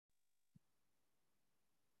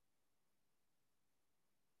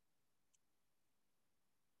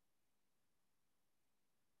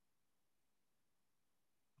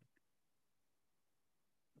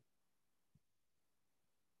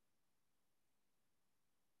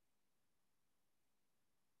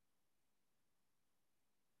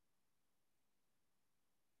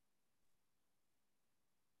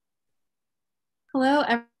Hello,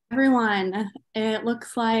 everyone. It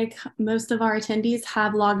looks like most of our attendees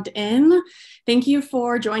have logged in. Thank you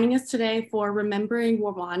for joining us today for Remembering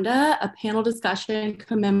Rwanda, a panel discussion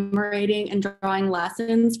commemorating and drawing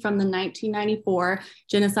lessons from the 1994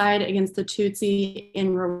 Genocide Against the Tutsi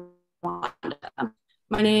in Rwanda.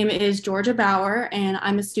 My name is Georgia Bauer, and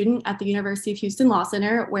I'm a student at the University of Houston Law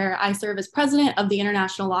Center, where I serve as president of the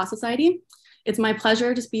International Law Society. It's my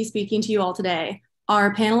pleasure to be speaking to you all today.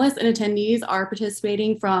 Our panelists and attendees are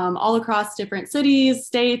participating from all across different cities,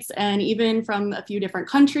 states, and even from a few different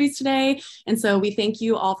countries today. And so we thank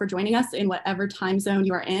you all for joining us in whatever time zone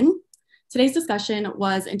you are in. Today's discussion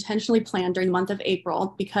was intentionally planned during the month of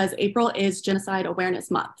April because April is Genocide Awareness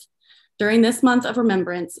Month. During this month of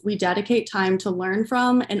remembrance, we dedicate time to learn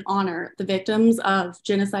from and honor the victims of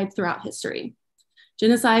genocide throughout history.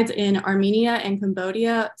 Genocides in Armenia and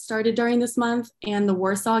Cambodia started during this month, and the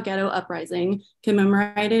Warsaw Ghetto Uprising,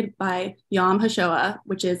 commemorated by Yom Hashoah,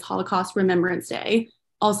 which is Holocaust Remembrance Day,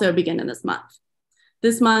 also began in this month.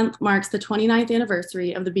 This month marks the 29th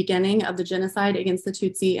anniversary of the beginning of the genocide against the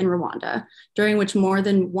Tutsi in Rwanda, during which more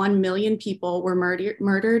than 1 million people were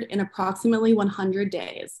murdered in approximately 100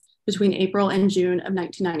 days between April and June of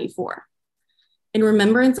 1994. In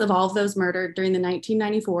remembrance of all of those murdered during the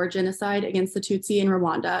 1994 genocide against the Tutsi in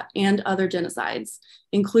Rwanda and other genocides,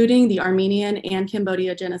 including the Armenian and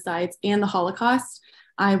Cambodia genocides and the Holocaust,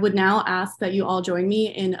 I would now ask that you all join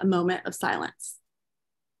me in a moment of silence.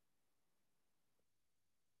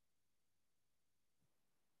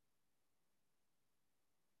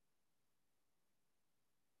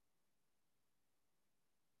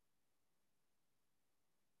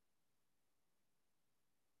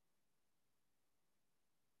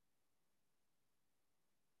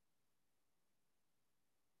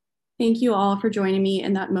 Thank you all for joining me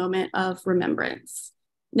in that moment of remembrance.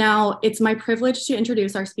 Now, it's my privilege to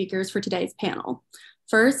introduce our speakers for today's panel.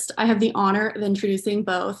 First, I have the honor of introducing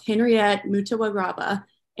both Henriette Mutawaraba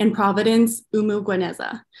and Providence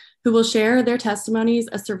Umugwaneza, who will share their testimonies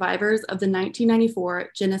as survivors of the 1994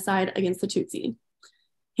 Genocide Against the Tutsi.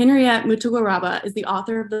 Henriette Mutawaraba is the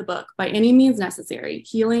author of the book, By Any Means Necessary,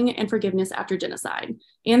 Healing and Forgiveness After Genocide,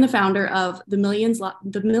 and the founder of the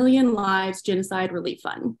Million Lives Genocide Relief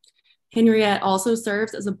Fund. Henriette also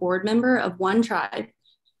serves as a board member of One Tribe,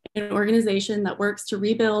 an organization that works to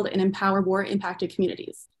rebuild and empower war-impacted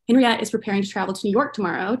communities. Henriette is preparing to travel to New York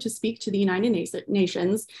tomorrow to speak to the United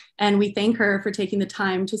Nations, and we thank her for taking the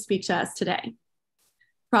time to speak to us today.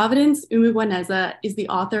 Providence Umugwaneza is the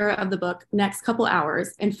author of the book Next Couple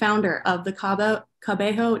Hours and founder of the Kabeho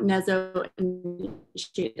Nezo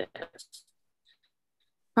Initiative.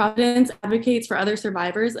 Providence advocates for other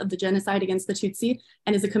survivors of the genocide against the Tutsi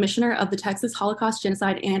and is a commissioner of the Texas Holocaust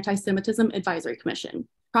Genocide and Anti-Semitism Advisory Commission.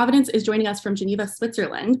 Providence is joining us from Geneva,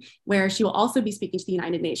 Switzerland, where she will also be speaking to the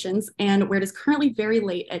United Nations and where it is currently very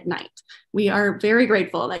late at night. We are very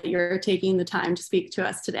grateful that you're taking the time to speak to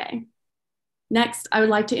us today. Next, I would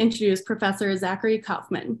like to introduce Professor Zachary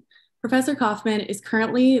Kaufman. Professor Kaufman is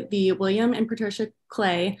currently the William and Patricia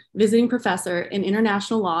Clay Visiting Professor in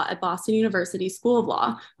International Law at Boston University School of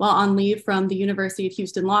Law while on leave from the University of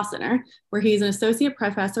Houston Law Center, where he is an Associate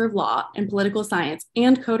Professor of Law and Political Science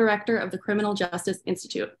and co-director of the Criminal Justice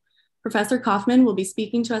Institute. Professor Kaufman will be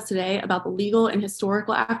speaking to us today about the legal and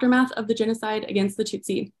historical aftermath of the genocide against the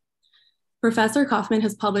Tutsi. Professor Kaufman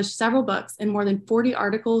has published several books and more than 40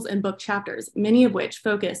 articles and book chapters, many of which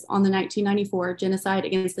focus on the 1994 genocide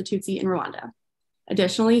against the Tutsi in Rwanda.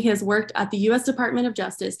 Additionally, he has worked at the U.S. Department of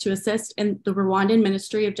Justice to assist in the Rwandan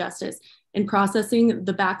Ministry of Justice in processing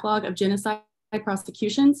the backlog of genocide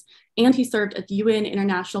prosecutions, and he served at the UN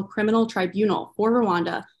International Criminal Tribunal for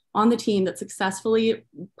Rwanda on the team that successfully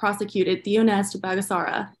prosecuted Theoneste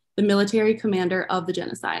Bagasara, the military commander of the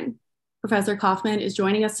genocide. Professor Kaufman is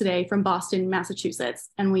joining us today from Boston, Massachusetts,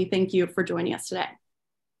 and we thank you for joining us today.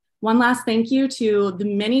 One last thank you to the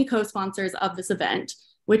many co-sponsors of this event,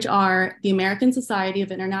 which are the American Society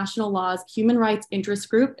of International Law's Human Rights Interest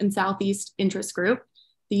Group and Southeast Interest Group,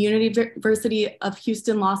 the University of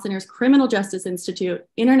Houston Law Center's Criminal Justice Institute,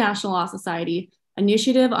 International Law Society,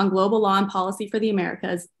 Initiative on Global Law and Policy for the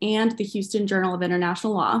Americas, and the Houston Journal of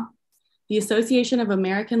International Law, the Association of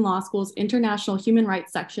American Law Schools International Human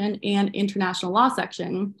Rights Section and International Law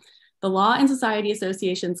Section, the Law and Society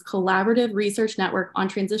Association's Collaborative Research Network on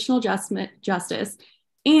Transitional Justice,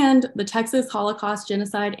 and the Texas Holocaust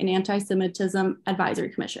Genocide and Anti-Semitism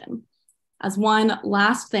Advisory Commission. As one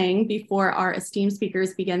last thing before our esteemed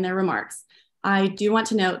speakers begin their remarks, I do want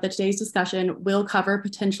to note that today's discussion will cover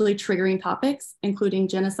potentially triggering topics, including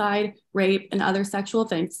genocide, rape, and other sexual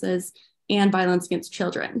offenses, and violence against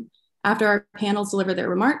children. After our panels deliver their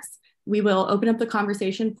remarks, We will open up the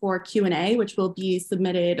conversation for Q&A, which will be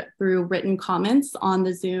submitted through written comments on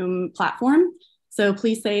the Zoom platform. So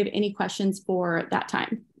please save any questions for that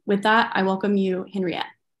time. With that, I welcome you, Henriette.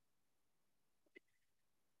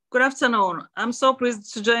 Good afternoon. I'm so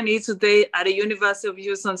pleased to join you today at the University of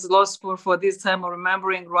Houston's Law School for this time of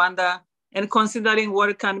remembering Rwanda and considering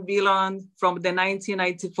what can be learned from the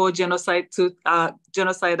 1994 genocide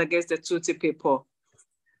against the Tutsi people.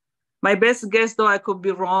 My best guess, though I could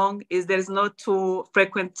be wrong, is there is no too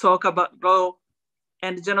frequent talk about law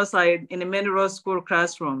and genocide in many law school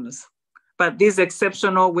classrooms, but this is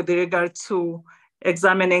exceptional with regard to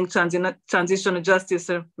examining transitional justice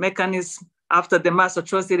mechanisms after the mass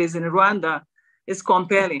atrocities in Rwanda is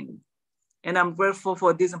compelling, and I'm grateful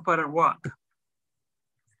for this important work.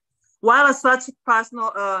 While such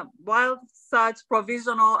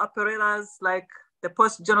provisional apparatus like the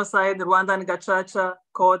post-genocide Rwandan Gacaca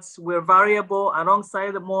courts were variable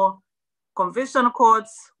alongside the more conventional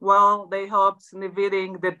courts, while they helped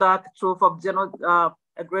revealing the dark truth of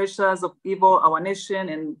aggressions of evil our nation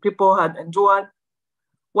and people had endured,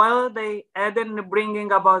 while they added in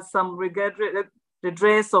bringing about some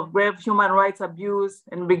redress of grave human rights abuse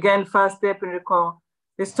and began first step in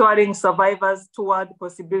restoring survivors toward the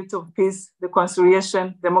possibility of peace,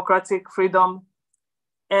 reconciliation, democratic freedom,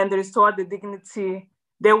 and restore the dignity,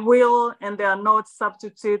 they will and they are not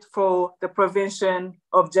substitute for the prevention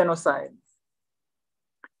of genocide.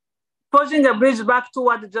 Forging a bridge back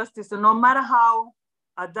toward justice, no matter how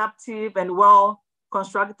adaptive and well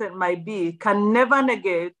constructed might be, can never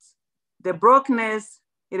negate the brokenness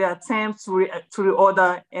it attempts to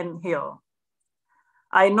reorder and heal.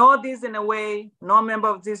 I know this in a way no member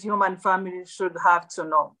of this human family should have to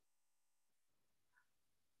know.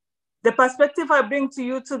 The perspective I bring to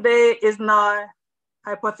you today is not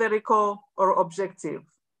hypothetical or objective.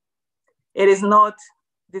 It is not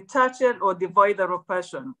detached or devoid of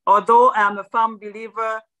oppression. Although I am a firm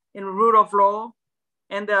believer in rule of law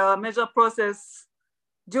and the major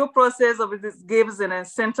due process of this gives in a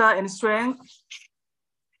center and strength,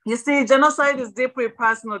 you see, genocide is deeply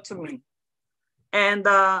personal to me. And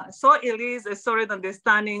so it is a solid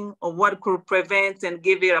understanding of what could prevent and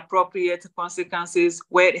give it appropriate consequences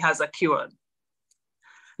where it has occurred.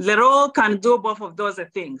 The law can do both of those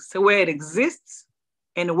things, where it exists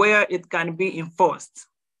and where it can be enforced.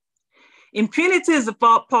 Impunity is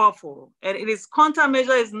powerful, and its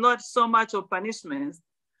countermeasure is not so much of punishment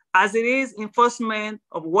as it is enforcement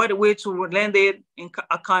of which will render it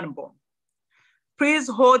accountable. Please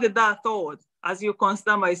hold that thought as you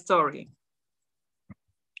consider my story.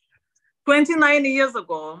 29 years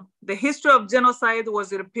ago, the history of genocide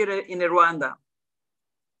was repeated in Rwanda,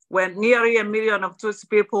 when nearly 1 million of Tutsi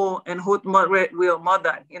people and Hutu were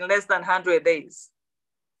murdered in less than 100 days.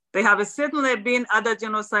 There have certainly been other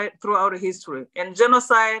genocides throughout history, and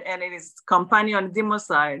genocide and its companion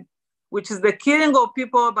democide, which is the killing of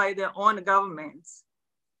people by their own governments,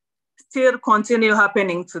 still continue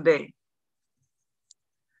happening today.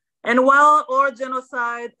 And while all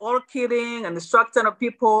genocide, all killing and destruction of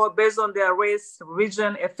people based on their race,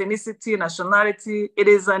 religion, ethnicity, nationality, it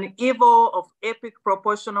is an evil of epic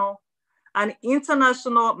proportional, an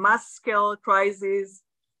international mass-scale crisis,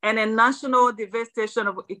 and a national devastation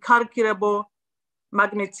of incalculable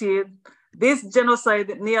magnitude. This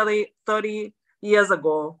genocide nearly 30 years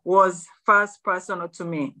ago was first personal to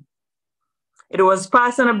me. It was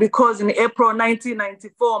personal because in April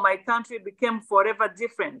 1994, my country became forever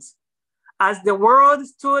different as the world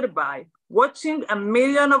stood by watching 1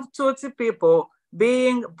 million of Tutsi people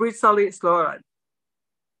being brutally slaughtered.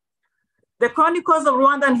 The chronicles of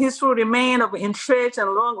Rwandan history remain of entrenched and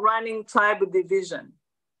long-running tribal division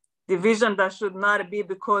that should not be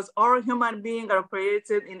because all human beings are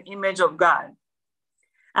created in the image of God.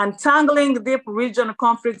 Untangling deep regional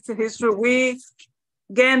conflict history, we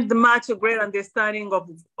gained much greater understanding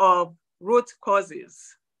of root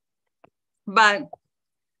causes. But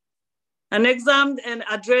examined and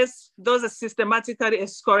addressed those systematically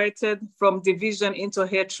escalated from division into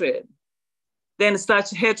hatred. Then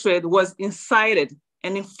such hatred was incited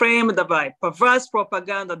and inflamed by perverse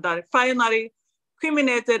propaganda that finally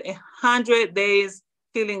culminated in 100 days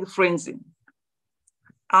killing frenzy.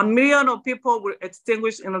 1 million of people were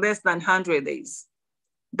extinguished in less than 100 days.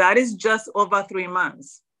 That is just over 3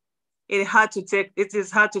 months. It is hard to take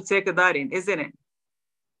that in, isn't it?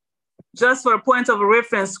 Just for a point of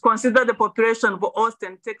reference, consider the population of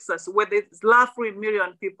Austin, Texas, with its roughly 1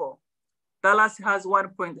 million people. Dallas has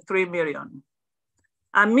 1.3 million.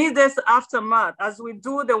 Amid this aftermath, as we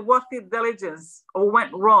do the worthy diligence of what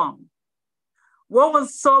went wrong, War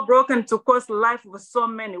was so broken to cost life of so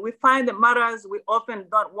many. We find matters we often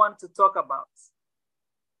don't want to talk about.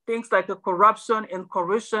 Things like corruption and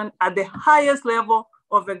coercion at the highest level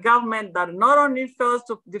of a government that not only fails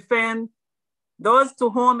to defend those to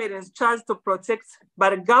whom it is charged to protect,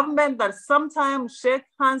 but a government that sometimes shakes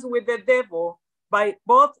hands with the devil by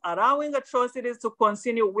both allowing atrocities to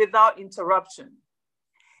continue without interruption,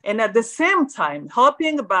 and at the same time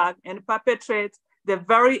helping back and perpetrate the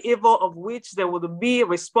very evil of which they would be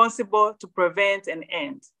responsible to prevent and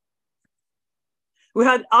end. We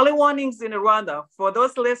had early warnings in Rwanda. For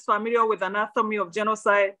those less familiar with the anatomy of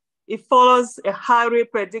genocide, it follows a highly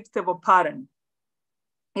predictable pattern.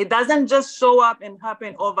 It doesn't just show up and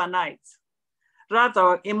happen overnight.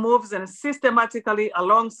 Rather, it moves and systematically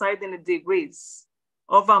alongside in degrees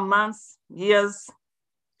over months, years.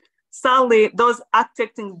 Sadly, those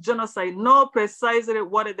acting genocide know precisely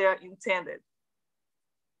what they are intended.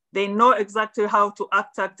 They know exactly how to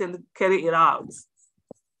act and carry it out.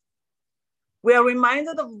 We are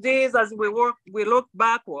reminded of this as we look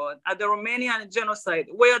backward at the Romanian genocide,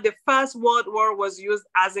 where the First World War was used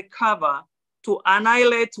as a cover to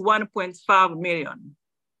annihilate 1.5 million.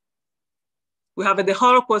 We have the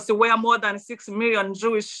Holocaust, where more than 6 million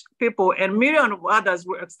Jewish people and millions of others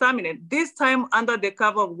were exterminated, this time under the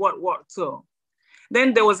cover of World War II.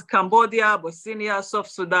 Then there was Cambodia, Bosnia, South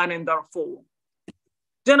Sudan, and Darfur.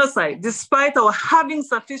 Genocide, despite our having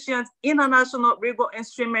sufficient international legal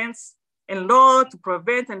instruments and law to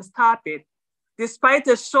prevent and stop it, despite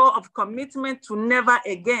a show of commitment to never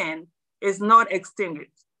again, is not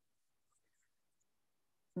extinguished.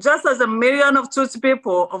 Just as 1 million of Tutsi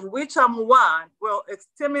people, of which I'm one, were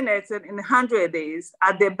exterminated in 100 days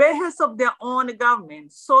at the behest of their own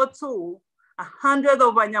government, so too 100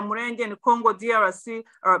 of Banyamulenge in Congo DRC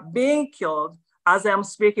are being killed as I'm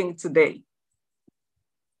speaking today.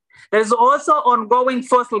 There's also ongoing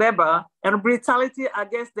forced labor and brutality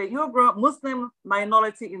against the Uyghur Muslim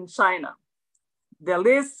minority in China. The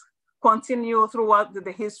list continues throughout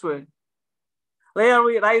the history,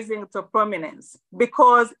 lately rising to prominence,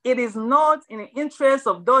 because it is not in the interest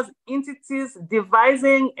of those entities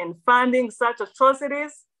devising and funding such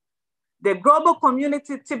atrocities. The global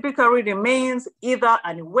community typically remains either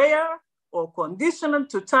unaware or conditioned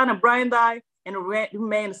to turn a blind eye and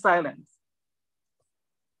remain silent.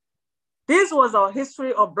 This was our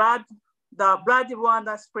history of the bloody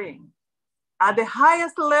Rwanda Spring. At the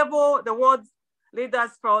highest level, the world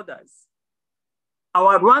leaders failed us.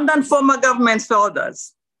 Our Rwandan former government failed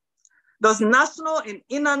us. Those national and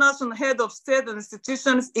international heads of state and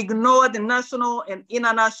institutions ignored the national and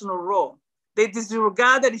international law. They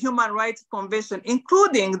disregarded human rights convention,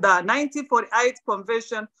 including the 1948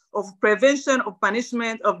 Convention of Prevention of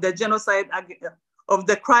Punishment of the Genocide, of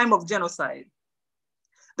the crime of genocide.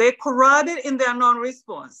 They corroded in their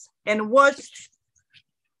non-response and watched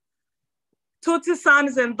Tutsi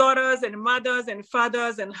sons and daughters and mothers and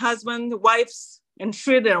fathers and husbands, wives and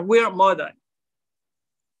children were murdered.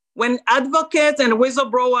 When advocates and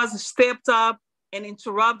whistleblowers stepped up and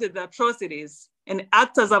interrupted the atrocities and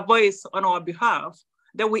acted as a voice on our behalf,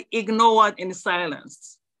 that we ignored in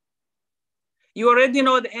silence. You already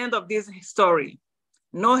know the end of this story.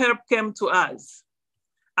 No help came to us.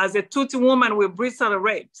 As a Tutsi woman we brutally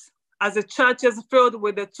raped, as the churches filled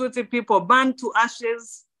with the Tutsi people burned to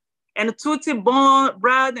ashes, and Tutsi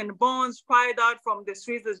blood and bones cried out from the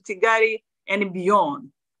streets of Kigali and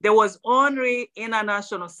beyond, there was only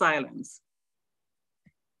international silence.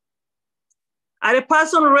 At a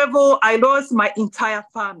personal level, I lost my entire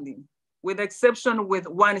family, with the exception with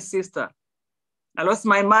one sister. I lost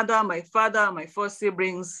my mother, my father, my 4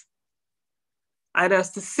 siblings. I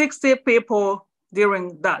lost 60 people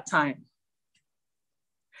during that time.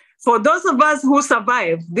 For those of us who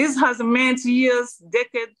survived, this has meant years,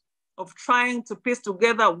 decades of trying to piece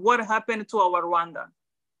together what happened to our Rwanda,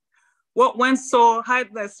 what went so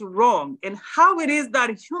heartlessly wrong, and how it is that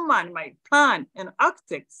humans might plan and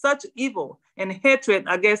act such evil and hatred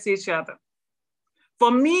against each other.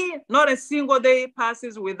 For me, not a single day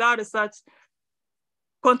passes without such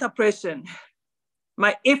contemplation.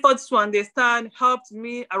 My efforts to understand helped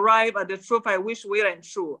me arrive at the truth I wish weren't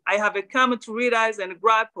true. I have come to realize and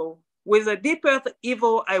grapple with a deeper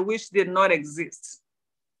evil I wish did not exist.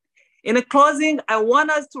 In closing, I want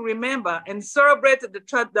us to remember and celebrate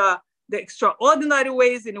the extraordinary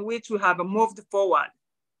ways in which we have moved forward.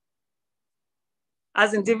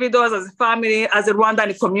 As individuals, as a family, as a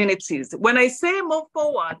Rwandan communities. When I say move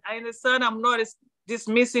forward, I understand I'm not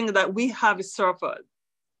dismissing that we have suffered.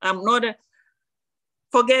 I'm not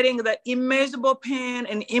forgetting the immeasurable pain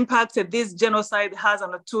and impact that this genocide has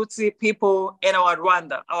on the Tutsi people in our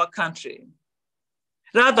Rwanda, our country.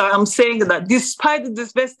 Rather, I'm saying that despite the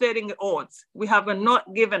devastating odds, we have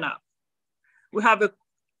not given up. We have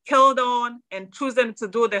held on and chosen to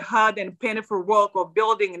do the hard and painful work of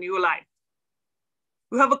building a new life.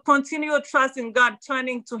 We have a continual trust in God,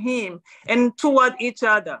 turning to Him and toward each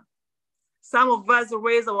other. Some of us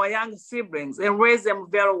raised our young siblings and raised them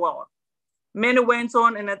very well. Many went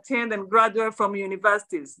on and attended and graduated from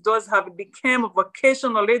universities. Those have become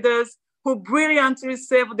vocational leaders who brilliantly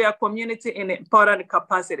serve their community in important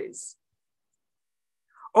capacities.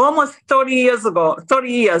 Almost 30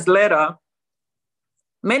 years later,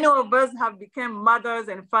 many of us have become mothers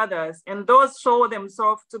and fathers, and those show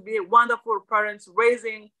themselves to be wonderful parents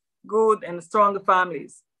raising good and strong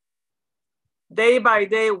families. Day by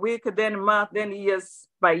day, week, then month, then years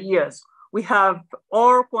by years, we have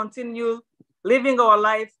all continued living our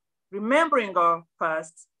life, remembering our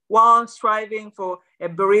past, while striving for a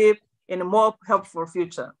brief and more helpful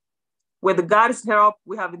future. With God's help,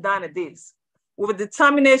 we have done this. With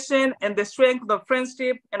determination and the strength of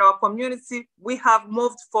friendship in our community, we have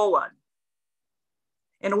moved forward.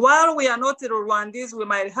 And while we are not the Rwandese we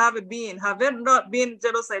might have not been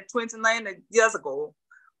genocide 29 years ago,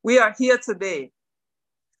 we are here today.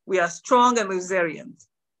 We are strong and resilient.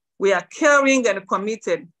 We are caring and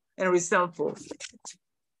committed and resentful.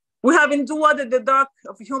 We have endured the dark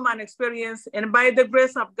of human experience, and by the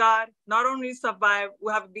grace of God, not only survived,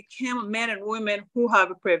 we have become men and women who have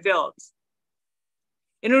prevailed.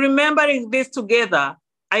 In remembering this together,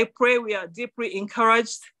 I pray we are deeply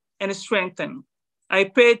encouraged and strengthened. I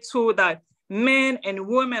pray too that men and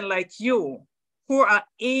women like you who are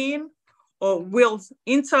in or will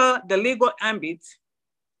enter the legal ambit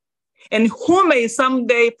and who may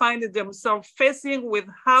someday find themselves facing with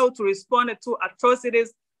how to respond to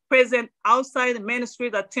atrocities present outside Main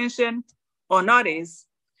Street attention or notice,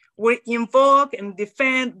 will invoke and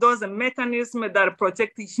defend those mechanisms that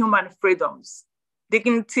protect human freedoms,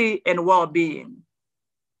 dignity, and well-being.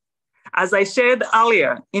 As I shared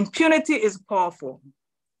earlier, impunity is powerful.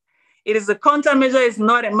 It is a countermeasure, is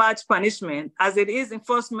not a much punishment, as it is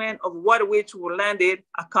enforcement of what which will land it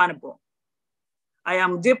accountable. I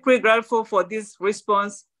am deeply grateful for this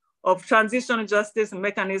response of transitional justice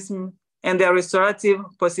mechanism and their restorative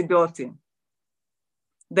possibility.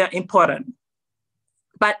 They're important.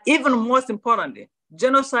 But even most importantly,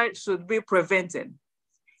 genocide should be prevented.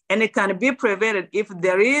 And it can be prevented if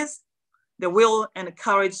there is the will and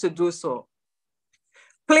courage to do so.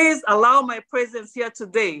 Please allow my presence here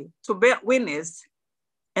today to bear witness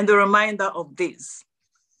and the reminder of this.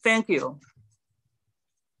 Thank you.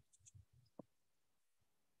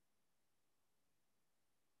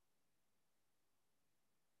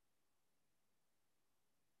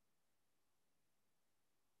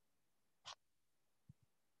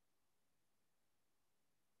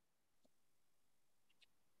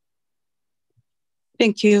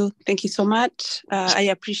 Thank you. Thank you so much. I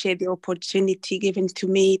appreciate the opportunity given to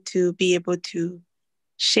me to be able to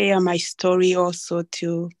share my story, also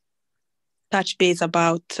to touch base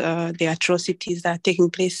about the atrocities that are taking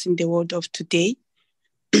place in the world of today.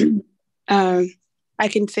 I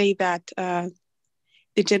can say that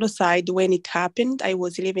the genocide, when it happened, I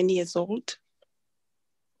was 11 years old.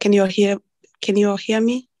 Can you all hear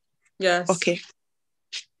me? Yes. Okay.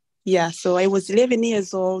 Yeah, so I was 11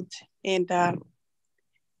 years old, and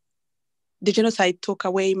the genocide took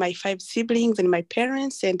away my 5 siblings and my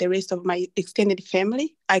parents and the rest of my extended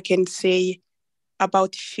family. I can say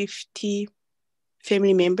about 50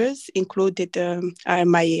 family members, included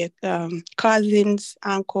my cousins,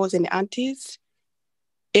 uncles, and aunties.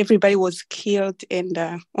 Everybody was killed, and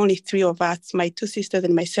only 3 of us, my 2 sisters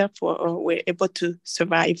and myself, were able to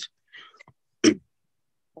survive.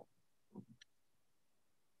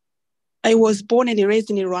 I was born and raised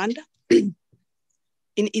in Rwanda,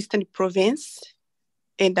 in Eastern Province,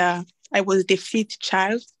 and I was the 5th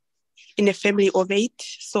child in a family of 8.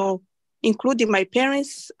 So, including my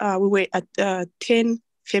parents, we were at 10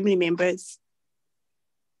 family members.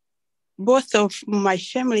 Both of my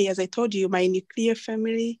family, as I told you, my nuclear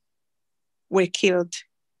family, were killed.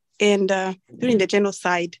 And during the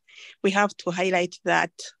genocide, we have to highlight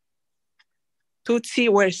that Tutsi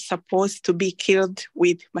were supposed to be killed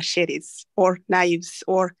with machetes or knives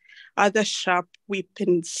or other sharp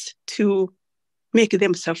weapons to make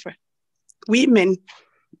them suffer. Women,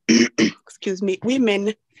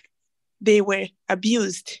 women, they were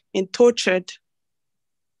abused and tortured.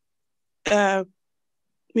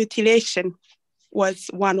 Mutilation was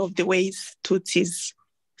one of the ways Tutsis,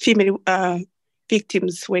 female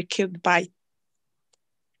victims, were killed by.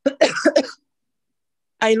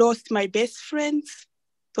 I lost my best friends.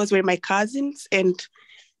 Those were my cousins, and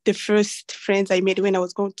the first friends I made when I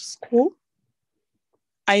was going to school.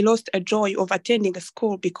 I lost a joy of attending a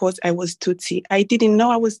school because I was Tutsi. I didn't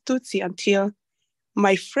know I was Tutsi until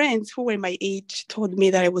my friends who were my age told me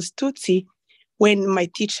that I was Tutsi when my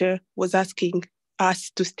teacher was asking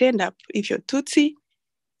us to stand up if you're Tutsi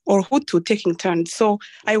or Hutu, taking turns. So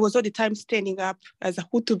I was all the time standing up as a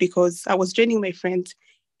Hutu because I was joining my friends.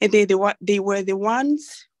 And they were the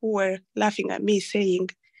ones who were laughing at me saying,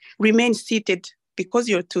 remain seated because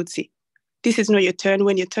you're Tutsi. This is not your turn.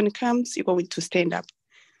 When your turn comes, you're going to stand up.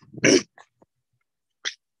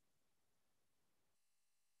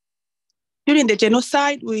 During the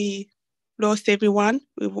genocide, we lost everyone.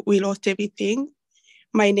 We lost everything.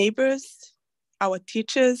 My neighbors, our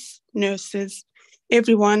teachers, nurses,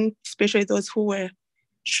 everyone, especially those who were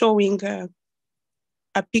showing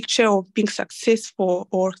a picture of being successful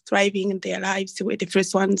or thriving in their lives, were the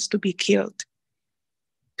first ones to be killed.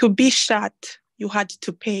 To be shot, you had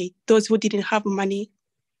to pay. Those who didn't have money,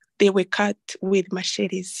 they were cut with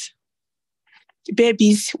machetes.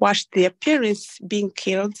 Babies watched their parents being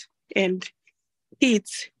killed, and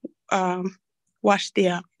kids watched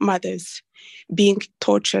their mothers being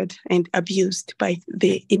tortured and abused by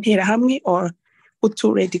the Interahamwe or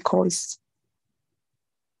Hutu radicals.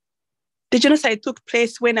 The genocide took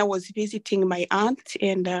place when I was visiting my aunt,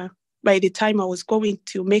 and by the time I was going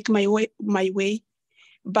to make my way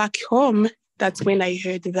back home, that's when I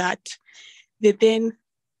heard that the then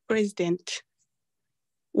president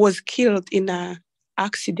was killed in an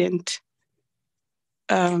accident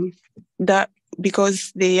that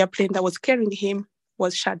because the airplane that was carrying him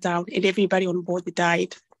was shut down and everybody on board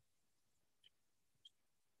died.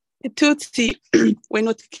 The Tutsi were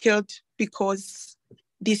not killed because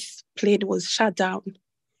this plane was shut down,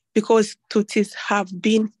 because Tutsis have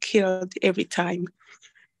been killed every time.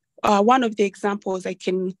 One of the examples I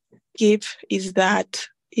can give is that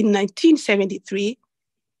in 1973,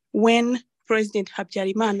 when President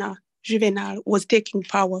Habyarimana Juvenal was taking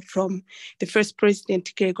power from the first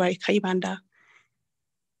president, Gregory Kayibanda.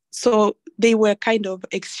 So they were kind of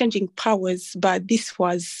exchanging powers, but this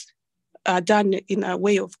was done in a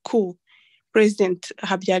way of coup. President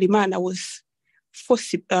Habyarimana was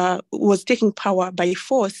taking power by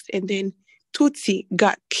force, and then Tutsi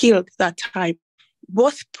got killed that time.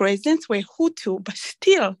 Both presidents were Hutu, but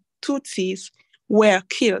still Tutsis were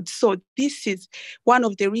killed. So this is one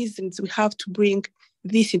of the reasons we have to bring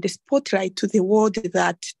this in the spotlight to the world,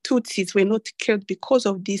 that Tutsis were not killed because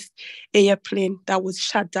of this airplane that was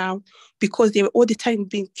shut down, because they were all the time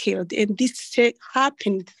being killed. And this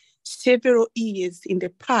happened several years in the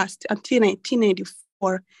past until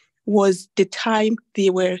 1994 was the time they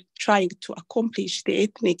were trying to accomplish the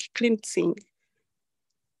ethnic cleansing.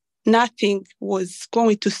 Nothing was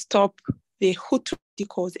going to stop the Hutu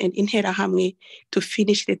radicals and Interahamwe to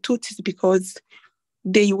finish the Tutsis, because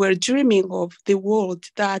they were dreaming of the world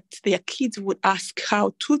that their kids would ask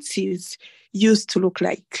how Tutsis used to look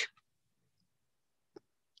like.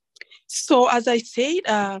 So as I said,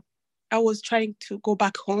 I was trying to go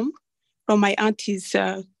back home from my auntie's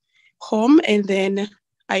home, and then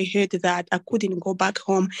I heard that I couldn't go back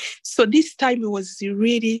home. So this time it was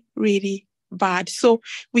really, really bad. So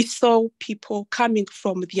we saw people coming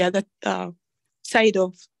from the other side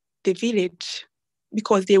of the village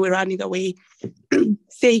because they were running away,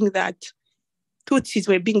 saying that Tutsis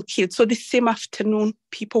were being killed. So the same afternoon,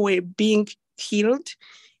 people were being killed,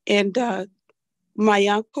 and my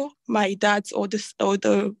uncle, my dad's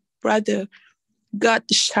older brother, got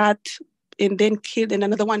shot and then killed, and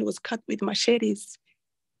another one was cut with machetes.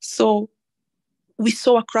 So we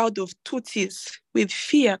saw a crowd of Tutsis with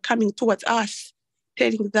fear coming towards us,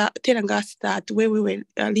 telling us that where we were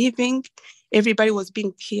living, everybody was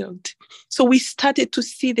being killed. So we started to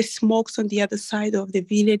see the smokes on the other side of the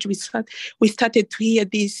village. We started to hear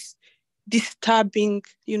these disturbing,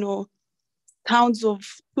 sounds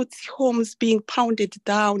of Tutsi homes being pounded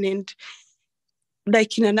down, and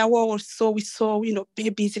like in an hour or so, we saw,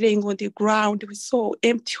 babies laying on the ground. We saw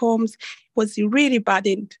empty homes. It was really bad,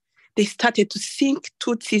 and they started to sink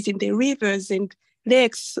Tutsis in the rivers and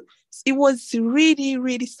lakes. It was really,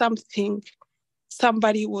 really something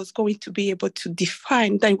somebody was going to be able to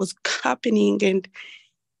define that was happening. And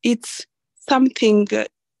it's something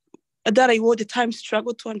that I all the time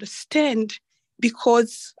struggle to understand,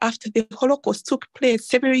 because after the Holocaust took place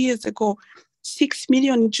several years ago, 6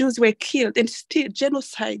 million Jews were killed, and still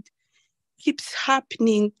genocide keeps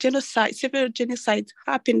happening. Several genocides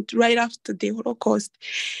happened right after the Holocaust,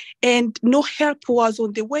 and no help was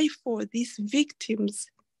on the way for these victims.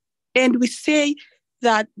 And we say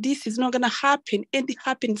that this is not going to happen, and it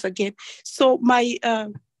happens again. So my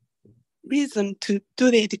reason to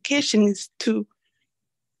do the education is to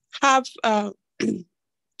have,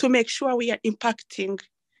 to make sure we are impacting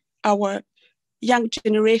our young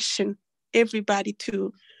generation, everybody,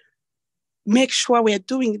 to make sure we are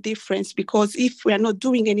doing a difference, because if we are not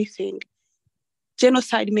doing anything,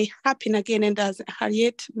 genocide may happen again. And as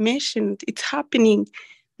Harriet mentioned, it's happening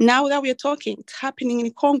now that we are talking. It's happening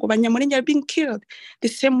in Congo. Banyamulenge are being killed the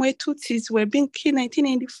same way Tutsis were being killed in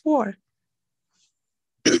 1994.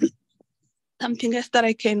 Something else that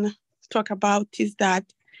I can talk about is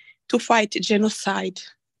that to fight genocide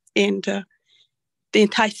and the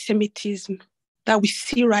anti-Semitism that we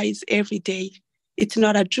see rise every day, it's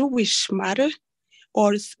not a Jewish matter,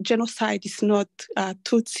 or genocide is not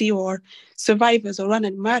Tutsi or survivors or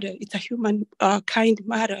Rwandan matter. It's a human kind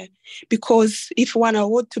matter, because if we want our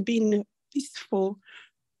world to be in a peaceful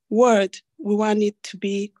world, we want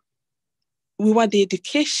the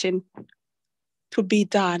education to be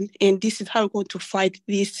done. And this is how we're going to fight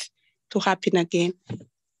this to happen again.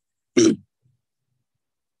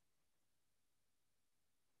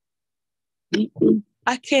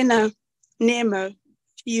 I can name a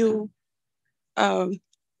few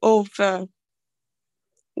of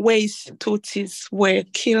ways Tutsis were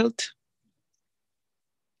killed.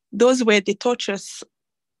 Those were the tortures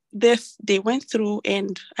they went through,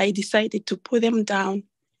 and I decided to put them down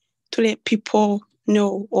to let people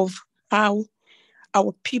know of how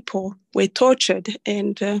our people were tortured.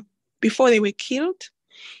 And before they were killed,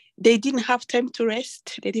 they didn't have time to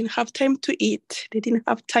rest. They didn't have time to eat. They didn't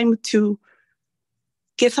have time to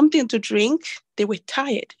get something to drink. They were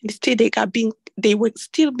tired. Instead, they were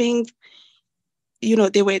still being,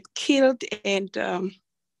 they were killed and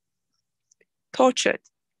tortured.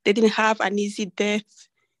 They didn't have an easy death.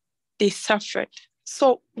 They suffered.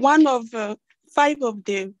 So one of 5 of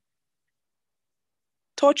the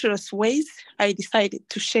torturous ways I decided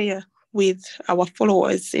to share with our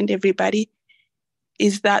followers and everybody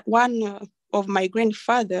is that one of my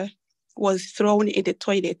grandfather was thrown in the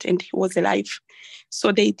toilet and he was alive.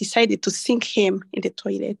 So they decided to sink him in the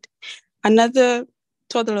toilet. Another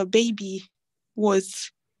toddler baby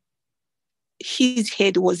his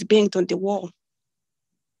head was banged on the wall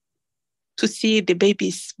to see the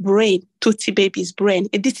baby's brain, Tutsi baby's brain.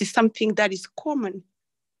 And this is something that is common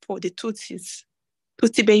for the Tutsis.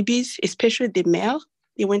 Tutsi babies, especially the male,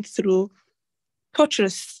 they went through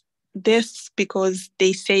torturous deaths because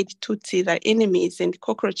they said Tutsis are enemies and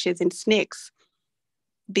cockroaches and snakes.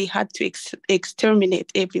 They had to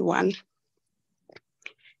exterminate everyone.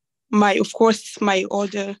 My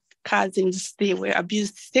older cousins, they were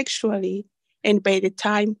abused sexually. And by the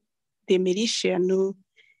time the militia knew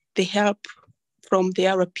the help from the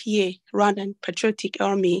RPA, Rwandan Patriotic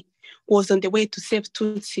Army, was on the way to save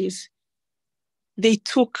Tutsis, they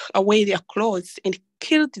took away their clothes and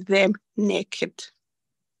killed them naked.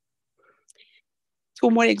 2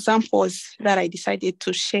 more examples that I decided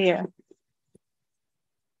to share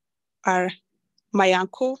are my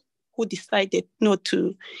uncle, who decided not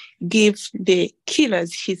to give the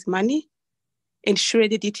killers his money and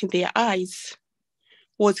shredded it in their eyes,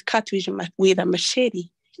 was cut with a machete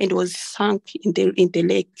and was sunk in the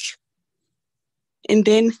lake. And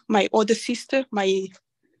then my older sister,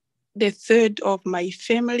 the third of my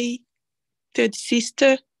family, third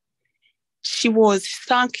sister, she was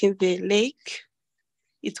sunk in the lake.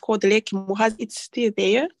 It's called Lake Muhazi. It's still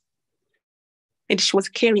there. And she was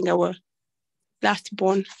carrying our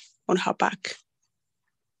lastborn on her back.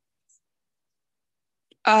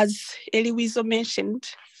 As Eliwizo mentioned,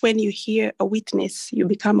 when you hear a witness, you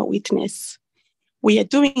become a witness. We are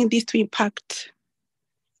doing this to impact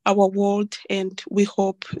our world, and we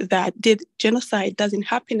hope that the genocide doesn't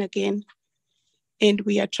happen again. And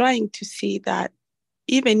we are trying to see that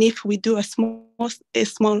even if we do a small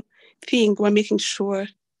thing, we're making sure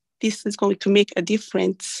this is going to make a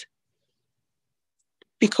difference,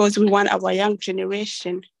 because we want our young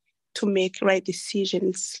generation to make right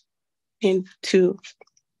decisions and to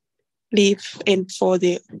live, and for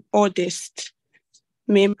the oldest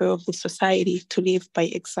member of the society to live by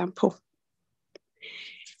example.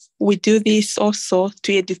 We do this also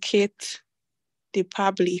to educate the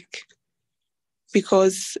public,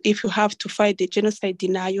 because if you have to fight the genocide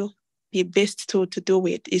denial, the best tool to do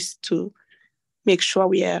it is to make sure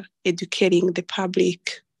we are educating the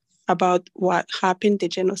public about what happened, the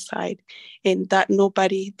genocide, and that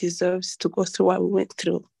nobody deserves to go through what we went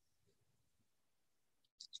through.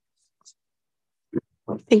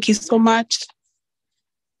 Thank you so much.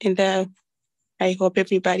 And I hope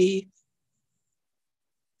everybody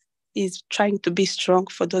is trying to be strong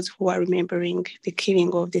for those who are remembering the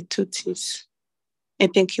killing of the Tutsis.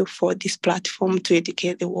 And thank you for this platform to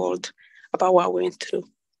educate the world about what we went through.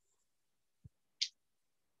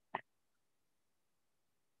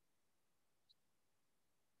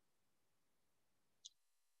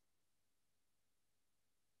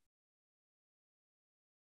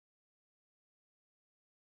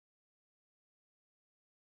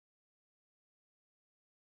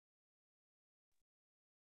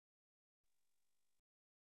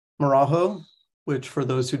 Maraho, which for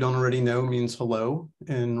those who don't already know means hello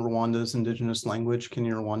in Rwanda's indigenous language,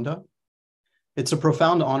 Kinyarwanda. It's a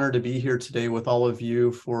profound honor to be here today with all of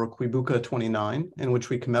you for Kwibuka 29, in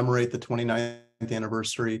which we commemorate the 29th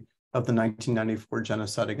anniversary of the 1994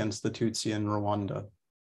 genocide against the Tutsi in Rwanda.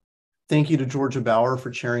 Thank you to Georgia Bauer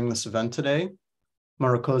for chairing this event today.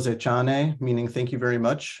 Murakoze Chane, meaning thank you very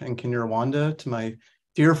much, in Kinyarwanda, to my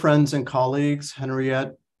dear friends and colleagues,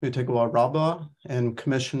 Henriette Mutegwa-Raba and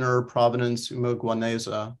Commissioner Providence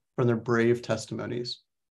Umugwaneza for their brave testimonies.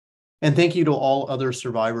 And thank you to all other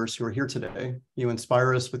survivors who are here today. You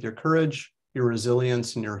inspire us with your courage, your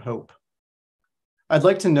resilience, and your hope. I'd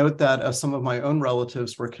like to note that as some of my own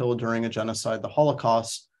relatives were killed during a genocide, the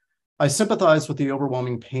Holocaust, I sympathize with the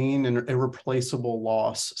overwhelming pain and irreplaceable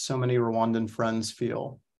loss so many Rwandan friends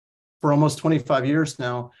feel. For almost 25 years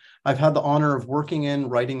now, I've had the honor of working in,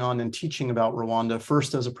 writing on, and teaching about Rwanda,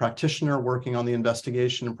 first as a practitioner working on the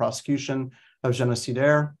investigation and prosecution of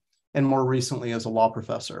Genocides, and more recently as a law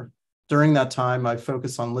professor. During that time, I've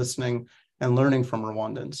focused on listening and learning from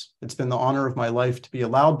Rwandans. It's been the honor of my life to be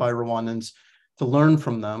allowed by Rwandans to learn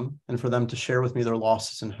from them and for them to share with me their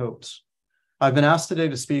losses and hopes. I've been asked today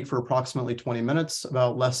to speak for approximately 20 minutes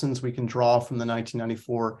about lessons we can draw from the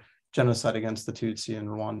 1994 genocide against the Tutsi in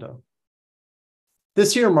Rwanda.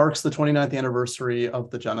 This year marks the 29th anniversary of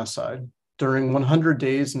the genocide. During 100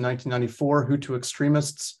 days in 1994, Hutu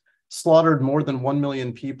extremists slaughtered more than 1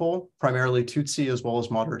 million people, primarily Tutsi as well as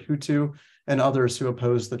moderate Hutu and others who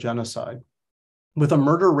opposed the genocide, with a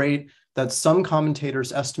murder rate that some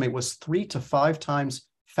commentators estimate was 3 to 5 times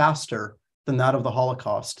faster than that of the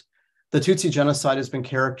Holocaust. The Tutsi genocide has been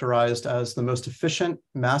characterized as the most efficient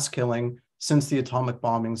mass killing since the atomic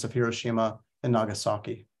bombings of Hiroshima and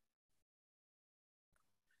Nagasaki.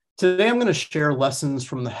 Today, I'm going to share lessons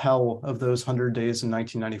from the hell of those 100 days in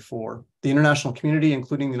 1994. The international community,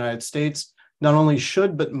 including the United States, not only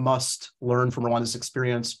should but must learn from Rwanda's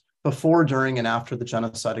experience before, during, and after the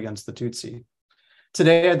genocide against the Tutsi.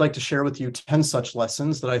 Today, I'd like to share with you 10 such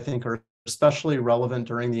lessons that I think are especially relevant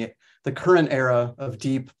during the current era of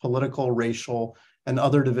deep political, racial, and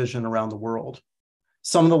other division around the world.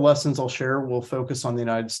 Some of the lessons I'll share will focus on the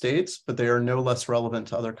United States, but they are no less relevant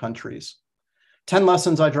to other countries. 10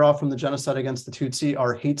 lessons I draw from the genocide against the Tutsi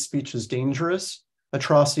are: hate speech is dangerous,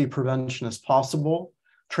 atrocity prevention is possible,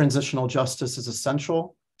 transitional justice is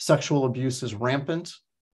essential, sexual abuse is rampant,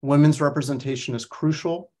 women's representation is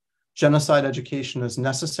crucial, genocide education is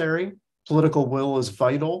necessary, political will is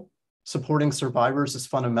vital, supporting survivors is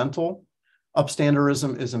fundamental,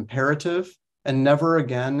 upstanderism is imperative, and never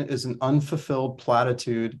again is an unfulfilled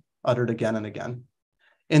platitude uttered again and again.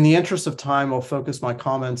 In the interest of time, I'll focus my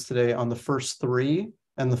comments today on the first 3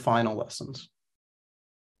 and the final lessons.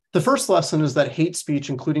 The first lesson is that hate speech,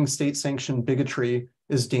 including state-sanctioned bigotry,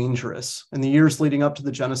 is dangerous. In the years leading up to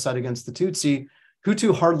the genocide against the Tutsi,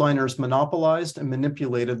 Hutu hardliners monopolized and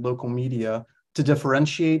manipulated local media to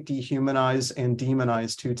differentiate, dehumanize, and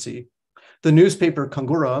demonize Tutsi. The newspaper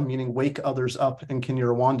Kangura, meaning Wake Others Up in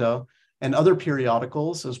Kinyarwanda, and other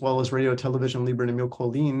periodicals, as well as Radio Television Libre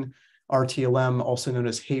Nimiokolin, RTLM, also known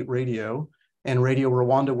as Hate Radio, and Radio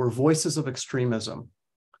Rwanda were voices of extremism.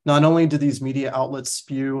 Not only did these media outlets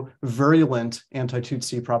spew virulent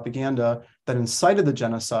anti-Tutsi propaganda that incited the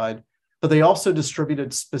genocide, but they also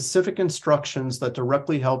distributed specific instructions that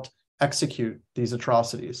directly helped execute these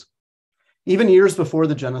atrocities. Even years before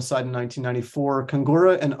the genocide in 1994,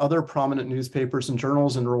 Kangura and other prominent newspapers and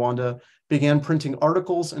journals in Rwanda began printing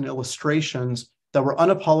articles and illustrations that were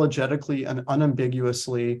unapologetically and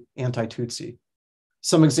unambiguously anti-Tutsi.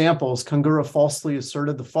 Some examples: Kangura falsely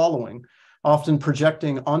asserted the following, often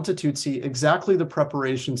projecting onto Tutsi exactly the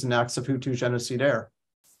preparations and acts of Hutu genocidaires: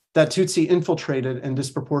 that Tutsi infiltrated and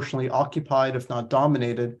disproportionately occupied, if not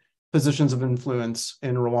dominated, positions of influence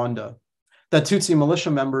in Rwanda; that Tutsi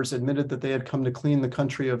militia members admitted that they had come to clean the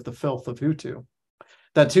country of the filth of Hutu;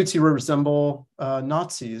 that Tutsi resemble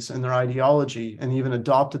Nazis in their ideology and even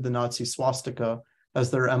adopted the Nazi swastika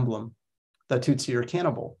as their emblem; that Tutsi are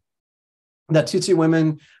cannibal; that Tutsi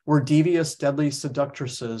women were devious, deadly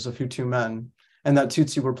seductresses of Hutu men; and that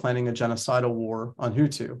Tutsi were planning a genocidal war on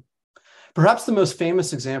Hutu. Perhaps the most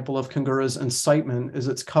famous example of Kangura's incitement is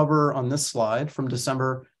its cover on this slide from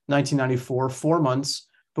December 1994, 4 months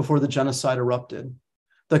before the genocide erupted.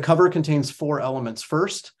 The cover contains 4 elements.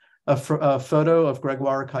 First, a photo of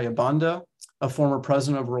Gregoire Kayibanda, a former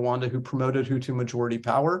president of Rwanda who promoted Hutu majority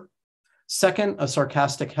power. Second, a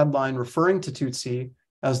sarcastic headline referring to Tutsi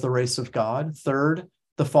as the race of God. Third,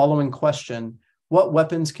 the following question: what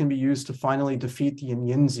weapons can be used to finally defeat the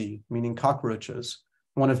Inyenzi, meaning cockroaches,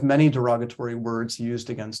 one of many derogatory words used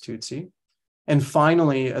against Tutsi? And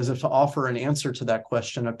finally, as if to offer an answer to that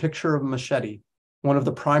question, a picture of a machete, one of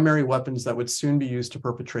the primary weapons that would soon be used to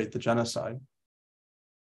perpetrate the genocide.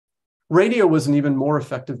 Radio was an even more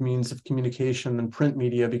effective means of communication than print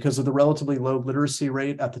media because of the relatively low literacy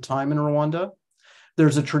rate at the time in Rwanda.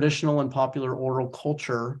 There's a traditional and popular oral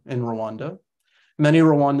culture in Rwanda. Many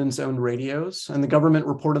Rwandans owned radios, and the government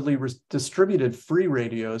reportedly distributed free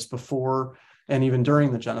radios before and even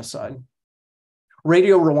during the genocide.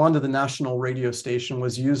 Radio Rwanda, the national radio station,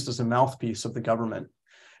 was used as a mouthpiece of the government.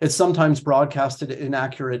 It sometimes broadcasted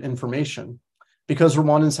inaccurate information. Because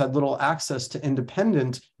Rwandans had little access to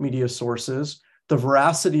independent media sources, the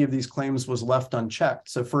veracity of these claims was left unchecked.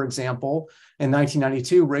 So, for example, in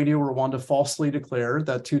 1992, Radio Rwanda falsely declared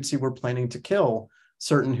that Tutsi were planning to kill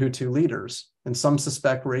certain Hutu leaders. And some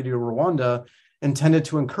suspect Radio Rwanda intended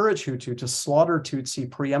to encourage Hutu to slaughter Tutsi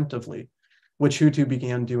preemptively, which Hutu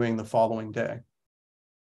began doing the following day.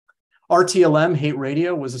 RTLM, Hate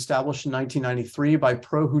Radio, was established in 1993 by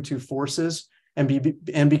pro-Hutu forces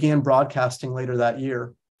and began broadcasting later that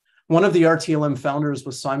year. One of the RTLM founders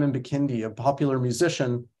was Simon Bikindi, a popular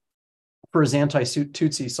musician, for his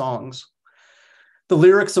anti-Tutsi songs. The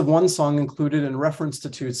lyrics of one song included in reference to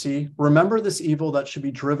Tutsi: "Remember this evil that should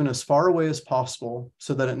be driven as far away as possible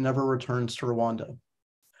so that it never returns to Rwanda."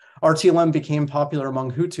 RTLM became popular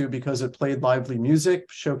among Hutu because it played lively music,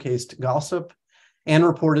 showcased gossip, and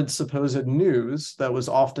reported supposed news that was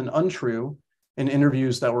often untrue in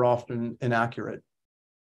interviews that were often inaccurate.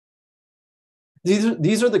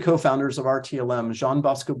 These are the co-founders of RTLM, Jean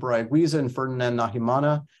Bosco Barayagwiza and Ferdinand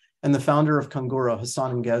Nahimana, and the founder of Kangura,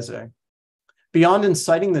 Hassan Ngeze. Beyond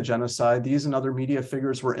inciting the genocide, these and other media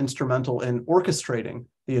figures were instrumental in orchestrating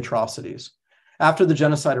the atrocities. After the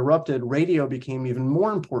genocide erupted, radio became even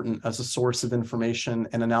more important as a source of information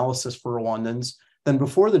and analysis for Rwandans than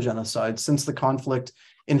before the genocide, since the conflict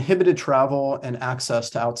inhibited travel and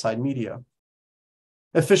access to outside media.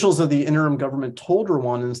 Officials of the interim government told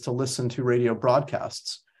Rwandans to listen to radio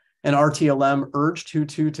broadcasts, and RTLM urged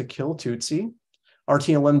Hutu to kill Tutsi.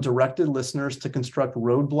 RTLM directed listeners to construct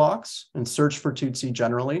roadblocks and search for Tutsi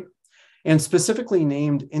generally, and specifically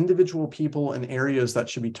named individual people and areas that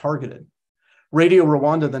should be targeted. Radio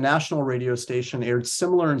Rwanda, the national radio station, aired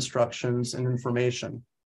similar instructions and information.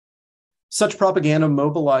 Such propaganda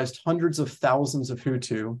mobilized hundreds of thousands of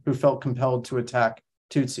Hutu who felt compelled to attack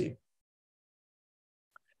Tutsi.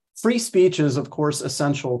 Free speech is, of course,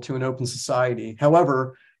 essential to an open society.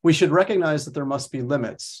 However, we should recognize that there must be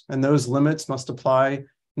limits, and those limits must apply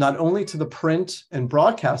not only to the print and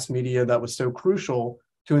broadcast media that was so crucial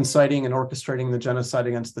to inciting and orchestrating the genocide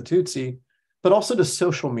against the Tutsi, but also to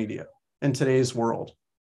social media in today's world.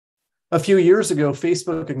 A few years ago,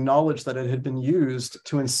 Facebook acknowledged that it had been used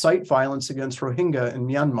to incite violence against Rohingya in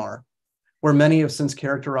Myanmar, where many have since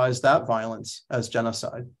characterized that violence as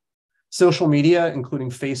genocide. Social media, including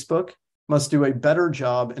Facebook, must do a better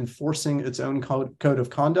job enforcing its own code of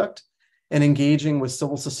conduct and engaging with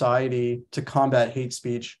civil society to combat hate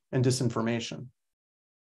speech and disinformation.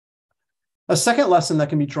 A second lesson that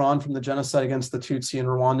can be drawn from the genocide against the Tutsi in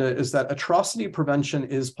Rwanda is that atrocity prevention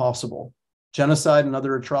is possible. Genocide and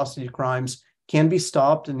other atrocity crimes can be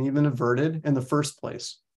stopped and even averted in the first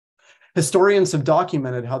place. Historians have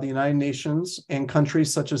documented how the United Nations and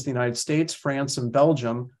countries such as the United States, France, and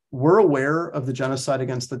Belgium were aware of the genocide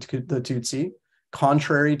against the Tutsi,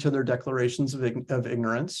 contrary to their declarations of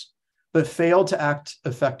ignorance, but failed to act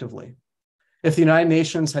effectively. If the United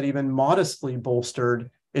Nations had even modestly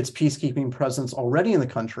bolstered its peacekeeping presence already in the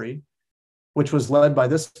country, which was led by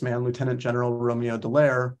this man, Lieutenant General Romeo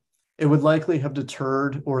Dallaire, it would likely have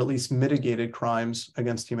deterred or at least mitigated crimes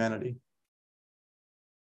against humanity.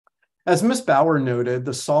 As Ms. Bauer noted,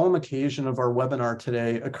 the solemn occasion of our webinar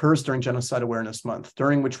today occurs during Genocide Awareness Month,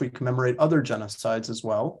 during which we commemorate other genocides as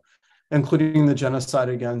well, including the genocide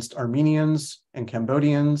against Armenians and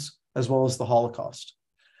Cambodians, as well as the Holocaust.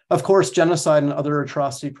 Of course, genocide and other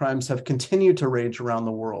atrocity crimes have continued to rage around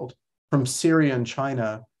the world, from Syria and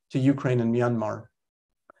China to Ukraine and Myanmar.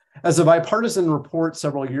 As a bipartisan report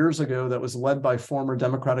several years ago that was led by former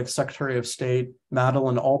Democratic Secretary of State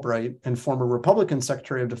Madeleine Albright and former Republican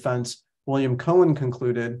Secretary of Defense William Cohen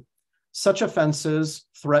concluded, such offenses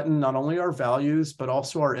threaten not only our values, but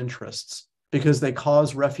also our interests, because they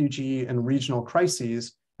cause refugee and regional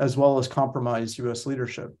crises as well as compromised US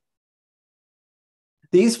leadership.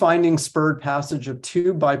 These findings spurred passage of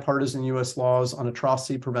 2 bipartisan US laws on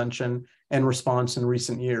atrocity prevention and response in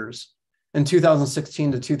recent years. In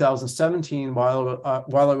 2016 to 2017, while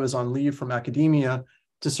I was on leave from academia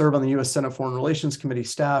to serve on the US Senate Foreign Relations Committee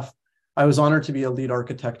staff, I was honored to be a lead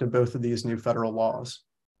architect of both of these new federal laws.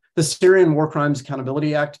 The Syrian War Crimes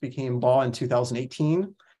Accountability Act became law in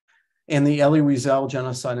 2018, and the Elie Wiesel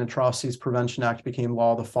Genocide and Atrocities Prevention Act became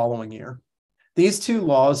law the following year. These 2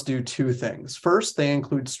 laws do 2 things. First, they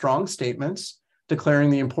include strong statements declaring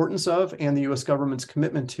the importance of and the US government's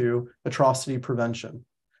commitment to atrocity prevention.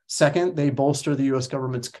 Second, they bolster the US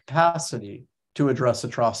government's capacity to address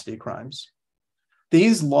atrocity crimes.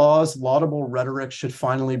 These laws' laudable rhetoric should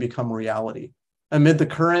finally become reality. Amid the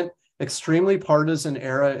current extremely partisan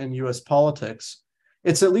era in US politics,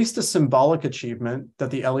 it's at least a symbolic achievement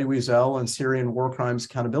that the Elie Wiesel and Syrian War Crimes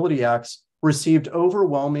Accountability Acts received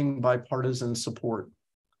overwhelming bipartisan support.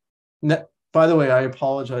 By the way, I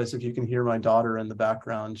apologize if you can hear my daughter in the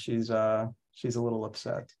background. She's a little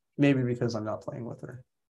upset, maybe because I'm not playing with her.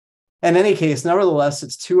 In any case, nevertheless,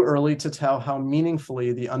 it's too early to tell how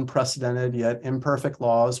meaningfully the unprecedented yet imperfect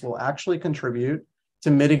laws will actually contribute to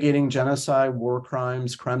mitigating genocide, war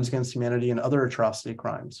crimes, crimes against humanity, and other atrocity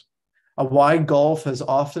crimes. A wide gulf has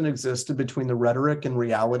often existed between the rhetoric and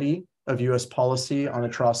reality of US policy on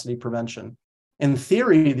atrocity prevention. In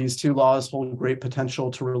theory, these 2 laws hold great potential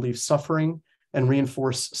to relieve suffering and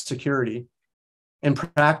reinforce security. In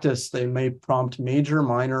practice, they may prompt major,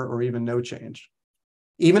 minor, or even no change.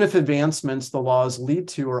 Even if advancements the laws lead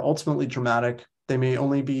to are ultimately dramatic, they may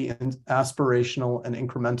only be aspirational and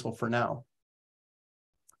incremental for now.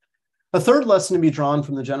 A third lesson to be drawn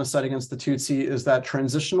from the genocide against the Tutsi is that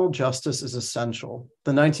transitional justice is essential.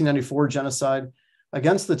 The 1994 genocide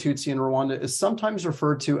against the Tutsi in Rwanda is sometimes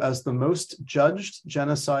referred to as the most judged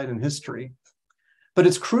genocide in history. But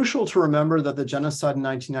it's crucial to remember that the genocide in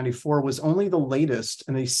 1994 was only the latest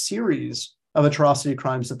in a series of atrocity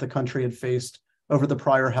crimes that the country had faced over the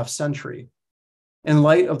prior half-century. In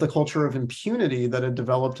light of the culture of impunity that had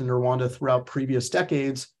developed in Rwanda throughout previous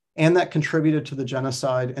decades, and that contributed to the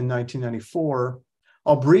genocide in 1994,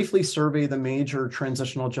 I'll briefly survey the major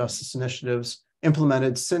transitional justice initiatives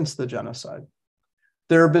implemented since the genocide.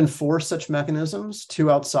 There have been 4 such mechanisms,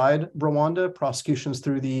 2 outside Rwanda, prosecutions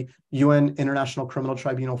through the UN International Criminal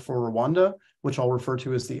Tribunal for Rwanda, which I'll refer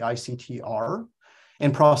to as the ICTR,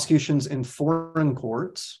 and prosecutions in foreign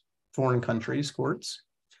countries' courts,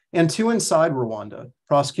 and 2 inside Rwanda,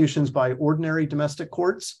 prosecutions by ordinary domestic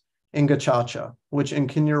courts in Gacaca, which in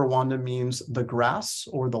Kinyarwanda means the grass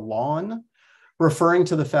or the lawn, referring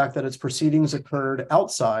to the fact that its proceedings occurred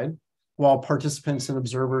outside while participants and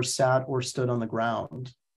observers sat or stood on the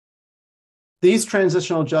ground. These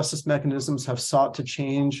transitional justice mechanisms have sought to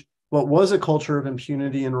change what was a culture of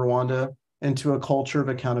impunity in Rwanda into a culture of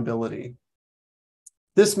accountability.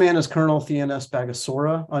 This man is Colonel Theonest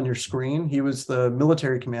Bagasora on your screen. He was the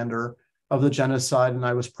military commander of the genocide, and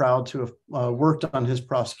I was proud to have worked on his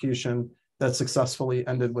prosecution that successfully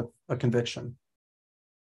ended with a conviction.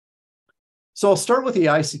 So I'll start with the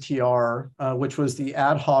ICTR, which was the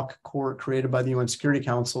ad hoc court created by the UN Security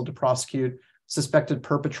Council to prosecute suspected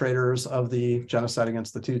perpetrators of the genocide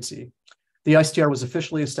against the Tutsi. The ICTR was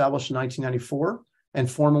officially established in 1994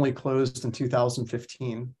 and formally closed in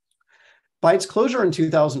 2015. By its closure in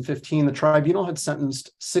 2015, the tribunal had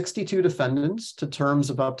sentenced 62 defendants to terms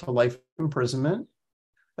of up to life imprisonment,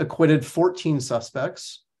 acquitted 14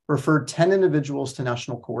 suspects, referred 10 individuals to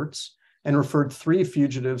national courts, and referred 3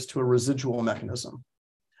 fugitives to a residual mechanism.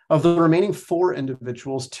 Of the remaining 4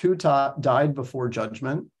 individuals, 2 died before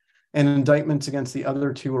judgment, and indictments against the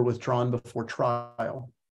other 2 were withdrawn before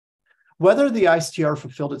trial. Whether the ICTR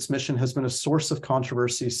fulfilled its mission has been a source of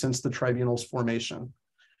controversy since the tribunal's formation.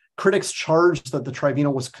 Critics charged that the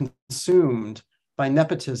tribunal was consumed by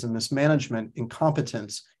nepotism, mismanagement,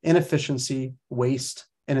 incompetence, inefficiency, waste,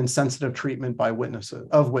 and insensitive treatment by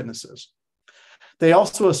witnesses. They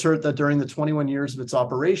also assert that during the 21 years of its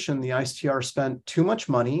operation, the ICTR spent too much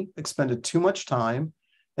money, expended too much time,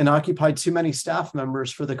 and occupied too many staff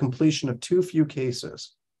members for the completion of too few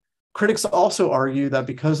cases. Critics also argue that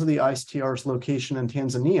because of the ICTR's location in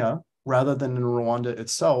Tanzania, rather than in Rwanda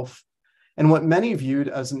itself, and what many viewed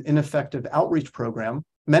as an ineffective outreach program,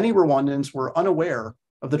 many Rwandans were unaware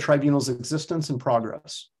of the tribunal's existence and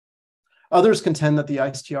progress. Others contend that the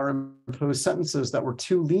ICTR imposed sentences that were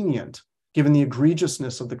too lenient, given the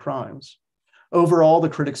egregiousness of the crimes. Overall, the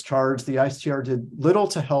critics charged the ICTR did little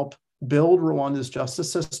to help build Rwanda's justice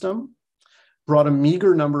system, brought a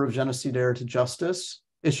meager number of genocidaires to justice,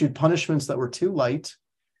 issued punishments that were too light,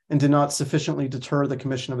 and did not sufficiently deter the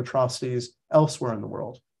commission of atrocities elsewhere in the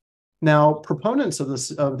world. Now, proponents of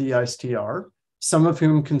the ISTR, some of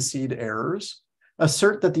whom concede errors,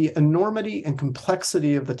 assert that the enormity and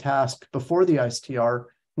complexity of the task before the ISTR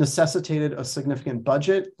necessitated a significant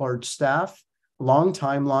budget, large staff, long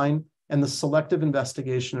timeline, and the selective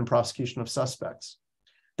investigation and prosecution of suspects.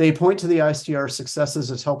 They point to the ISTR's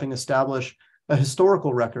successes as helping establish a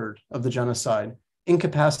historical record of the genocide,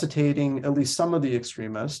 incapacitating at least some of the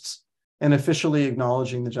extremists, and officially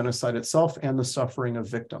acknowledging the genocide itself and the suffering of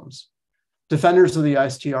victims. Defenders of the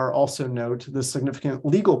ISTR also note the significant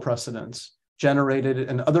legal precedents generated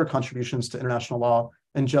and other contributions to international law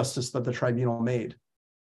and justice that the tribunal made.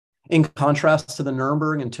 In contrast to the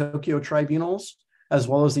Nuremberg and Tokyo tribunals, as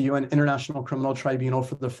well as the UN International Criminal Tribunal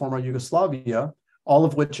for the former Yugoslavia, all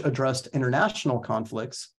of which addressed international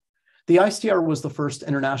conflicts, the ISTR was the first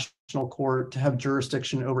international court to have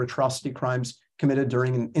jurisdiction over atrocity crimes committed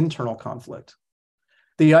during an internal conflict.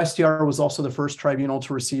 The ISTR was also the first tribunal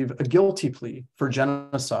to receive a guilty plea for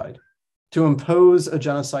genocide, to impose a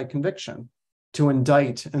genocide conviction, to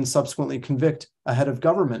indict and subsequently convict a head of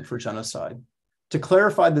government for genocide, to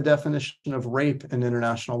clarify the definition of rape in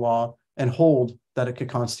international law and hold that it could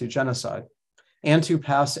constitute genocide, and to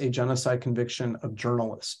pass a genocide conviction of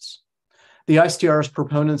journalists. The ISTR's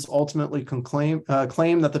proponents ultimately claim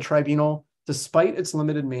that the tribunal, despite its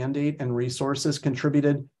limited mandate and resources,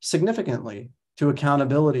 contributed significantly to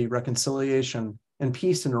accountability, reconciliation, and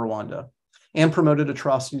peace in Rwanda, and promoted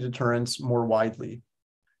atrocity deterrence more widely.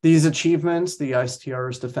 These achievements, the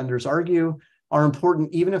ISTR's defenders argue, are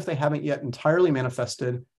important even if they haven't yet entirely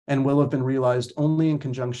manifested and will have been realized only in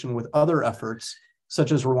conjunction with other efforts,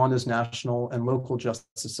 such as Rwanda's national and local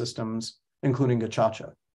justice systems, including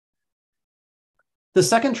Gacaca. The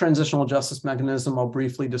second transitional justice mechanism I'll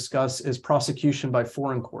briefly discuss is prosecution by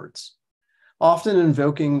foreign courts. Often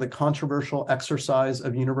invoking the controversial exercise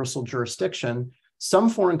of universal jurisdiction, some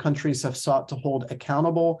foreign countries have sought to hold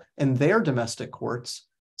accountable in their domestic courts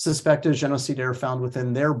suspected genocidaires found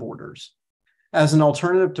within their borders. As an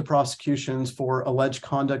alternative to prosecutions for alleged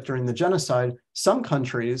conduct during the genocide, some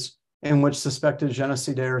countries in which suspected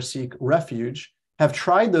genocidaires seek refuge have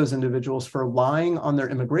tried those individuals for lying on their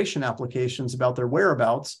immigration applications about their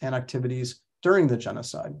whereabouts and activities during the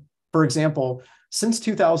genocide. For example, since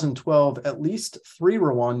 2012, at least 3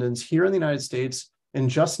 Rwandans here in the United States in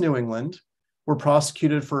just New England were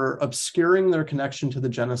prosecuted for obscuring their connection to the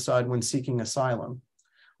genocide when seeking asylum.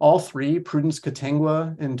 All 3, Prudence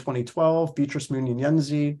Katengwa in 2012, Beatrice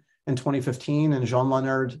Munyenzi in 2015, and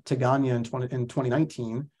Jean-Leonard Teganya in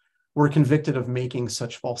 2019, were convicted of making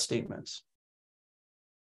such false statements.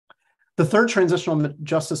 The third transitional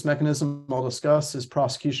justice mechanism I'll discuss is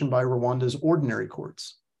prosecution by Rwanda's ordinary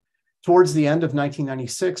courts. Towards the end of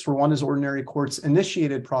 1996, Rwanda's ordinary courts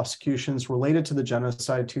initiated prosecutions related to the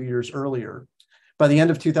genocide 2 years earlier. By the end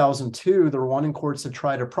of 2002, the Rwandan courts had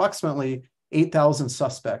tried approximately 8,000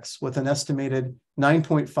 suspects with an estimated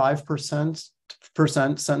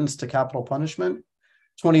 9.5% sentenced to capital punishment,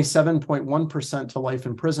 27.1% to life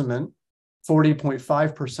imprisonment,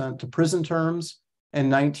 40.5% to prison terms,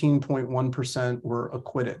 and 19.1% were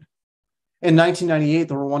acquitted. In 1998,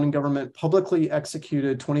 the Rwandan government publicly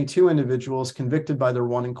executed 22 individuals convicted by the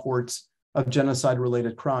Rwandan courts of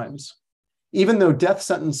genocide-related crimes. Even though death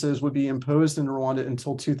sentences would be imposed in Rwanda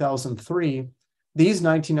until 2003, these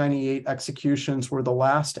 1998 executions were the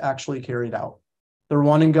last actually carried out. The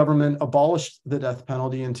Rwandan government abolished the death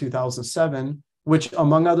penalty in 2007, which,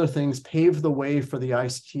 among other things, paved the way for the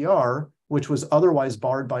ISTR, which was otherwise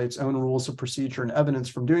barred by its own rules of procedure and evidence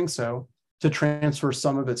from doing so, to transfer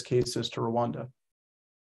some of its cases to Rwanda.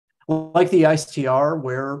 Like the ISTR,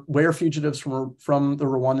 where fugitives from the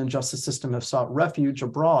Rwandan justice system have sought refuge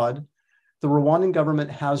abroad, the Rwandan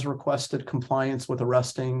government has requested compliance with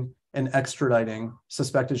arresting and extraditing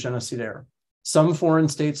suspected genocidaires. Some foreign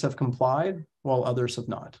states have complied, while others have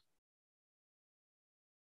not.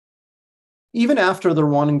 Even after the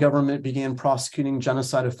Rwandan government began prosecuting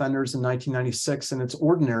genocide offenders in 1996 in its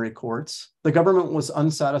ordinary courts, the government was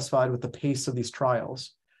unsatisfied with the pace of these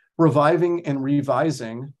trials. Reviving and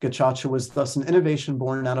revising Gacaca was thus an innovation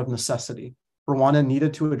born out of necessity. Rwanda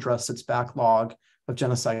needed to address its backlog of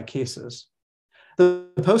genocide cases.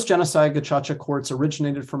 The post-genocide Gacaca courts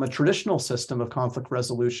originated from a traditional system of conflict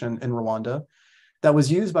resolution in Rwanda that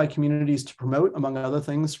was used by communities to promote, among other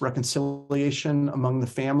things, reconciliation among the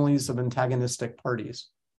families of antagonistic parties.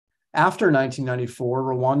 After 1994,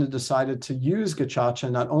 Rwanda decided to use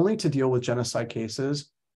Gacaca not only to deal with genocide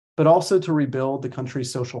cases, but also to rebuild the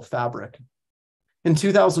country's social fabric. In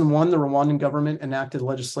 2001, the Rwandan government enacted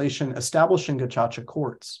legislation establishing Gacaca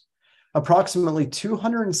courts. Approximately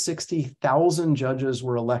 260,000 judges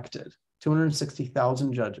were elected,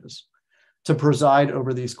 260,000 judges, to preside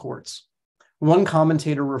over these courts. One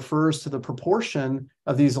commentator refers to the proportion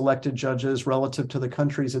of these elected judges relative to the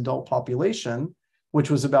country's adult population,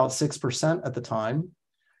 which was about 6% at the time,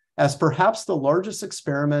 as perhaps the largest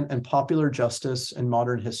experiment in popular justice in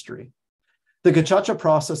modern history. The Gacaca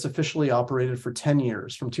process officially operated for 10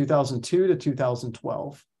 years, from 2002 to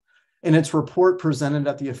 2012. In its report presented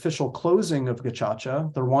at the official closing of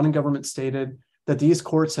Gacaca, the Rwandan government stated that these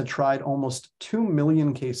courts had tried almost 2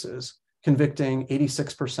 million cases, convicting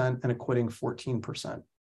 86% and acquitting 14%.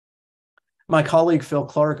 My colleague Phil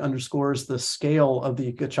Clark underscores the scale of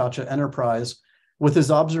the Gacaca enterprise with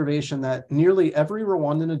his observation that nearly every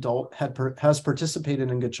Rwandan adult has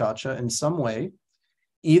participated in Gacaca in some way,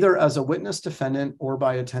 either as a witness defendant or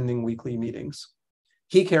by attending weekly meetings.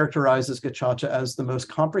 He characterizes Gacaca as the most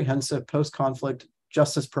comprehensive post-conflict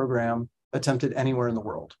justice program attempted anywhere in the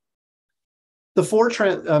world. The four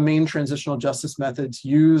main transitional justice methods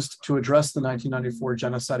used to address the 1994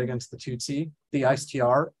 genocide against the Tutsi, the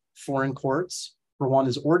ICTR, foreign courts,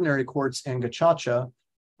 Rwanda's ordinary courts, and Gacaca,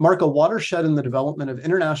 mark a watershed in the development of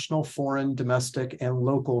international, foreign, domestic, and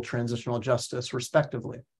local transitional justice,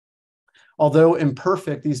 respectively. Although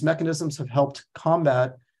imperfect, these mechanisms have helped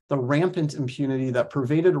combat the rampant impunity that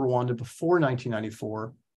pervaded Rwanda before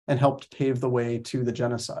 1994 and helped pave the way to the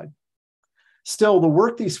genocide. Still, the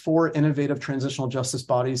work these four innovative transitional justice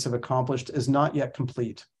bodies have accomplished is not yet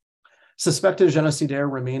complete. Suspected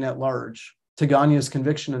genocidaires remain at large. Taganya's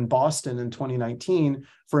conviction in Boston in 2019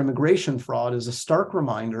 for immigration fraud is a stark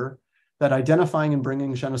reminder that identifying and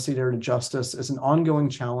bringing genocidaires to justice is an ongoing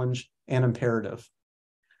challenge and imperative.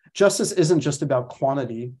 Justice isn't just about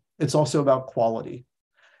quantity, it's also about quality.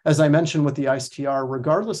 As I mentioned with the ICTR,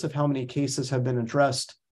 regardless of how many cases have been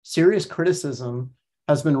addressed, serious criticism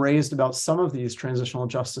has been raised about some of these transitional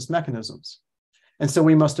justice mechanisms. And so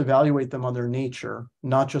we must evaluate them on their nature,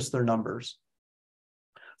 not just their numbers.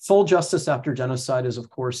 Full justice after genocide is, of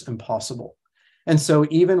course, impossible. And so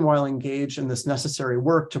even while engaged in this necessary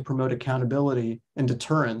work to promote accountability and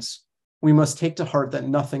deterrence, we must take to heart that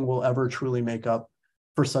nothing will ever truly make up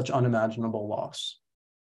for such unimaginable loss.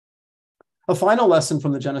 A final lesson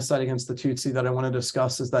from the genocide against the Tutsi that I want to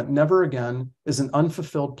discuss is that never again is an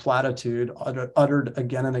unfulfilled platitude uttered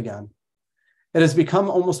again and again. It has become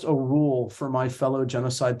almost a rule for my fellow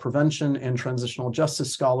genocide prevention and transitional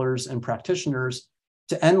justice scholars and practitioners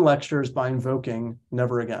to end lectures by invoking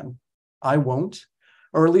never again. I won't,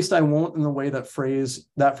 or at least I won't in the way that phrase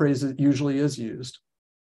usually is used.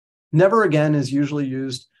 Never again is usually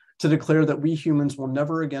used to declare that we humans will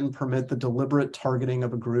never again permit the deliberate targeting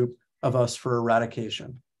of a group of us for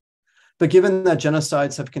eradication. But given that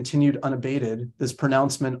genocides have continued unabated, this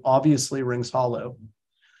pronouncement obviously rings hollow.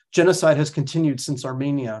 Genocide has continued since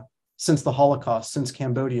Armenia, since the Holocaust, since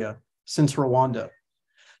Cambodia, since Rwanda.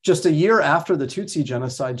 Just a year after the Tutsi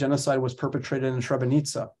genocide was perpetrated in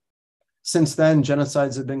Srebrenica. Since then,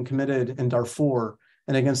 genocides have been committed in Darfur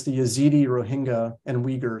and against the Yazidi, Rohingya, and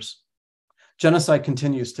Uyghurs. Genocide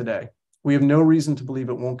continues today. We have no reason to believe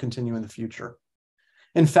it won't continue in the future.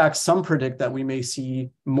 In fact, some predict that we may see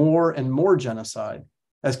more and more genocide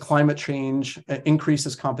as climate change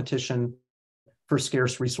increases competition for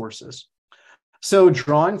scarce resources. So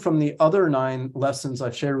drawing from the other 9 lessons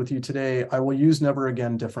I've shared with you today, I will use never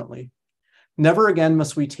again differently. Never again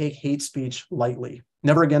must we take hate speech lightly.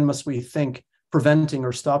 Never again must we think preventing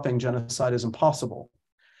or stopping genocide is impossible.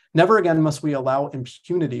 Never again must we allow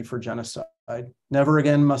impunity for genocide. Never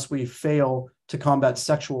again must we fail to combat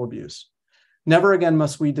sexual abuse. Never again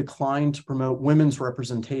must we decline to promote women's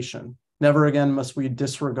representation. Never again must we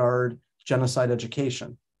disregard genocide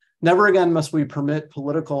education. Never again must we permit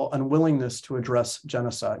political unwillingness to address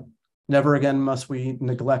genocide. Never again must we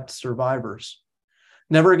neglect survivors.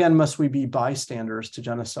 Never again must we be bystanders to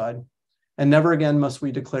genocide. And never again must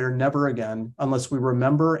we declare never again unless we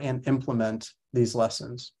remember and implement these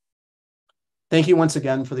lessons. Thank you once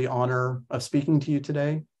again for the honor of speaking to you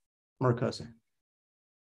today. Murakoze.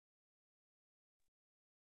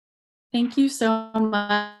 Thank you so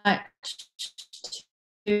much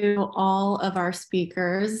to all of our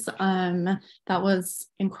speakers. That was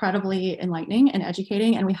incredibly enlightening and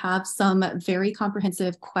educating, and we have some very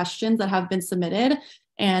comprehensive questions that have been submitted.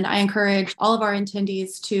 And I encourage all of our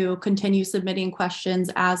attendees to continue submitting questions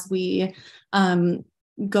as we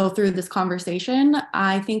go through this conversation.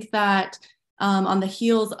 I think that on the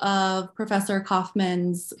heels of Professor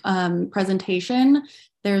Kaufman's presentation,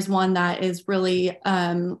 there's one that is really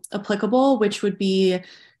applicable, which would be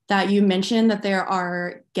that you mentioned that there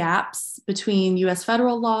are gaps between US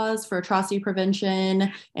federal laws for atrocity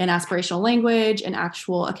prevention and aspirational language and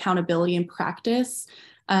actual accountability and practice.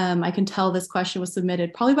 I can tell this question was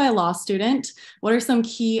submitted probably by a law student. What are some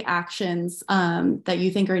key actions that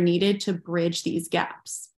you think are needed to bridge these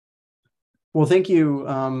gaps? Well, thank you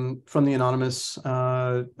from the anonymous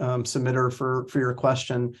submitter for your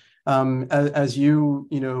question. As you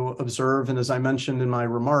observe, and as I mentioned in my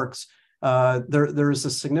remarks, there is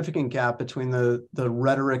a significant gap between the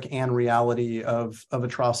rhetoric and reality of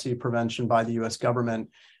atrocity prevention by the U.S. government.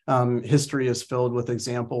 History is filled with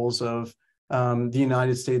examples of the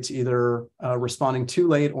United States either responding too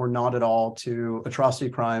late or not at all to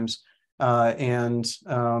atrocity crimes, and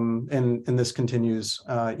this continues,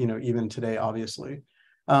 even today, obviously.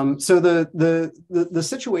 So the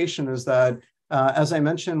situation is that, as I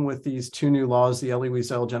mentioned, with these two new laws, the Elie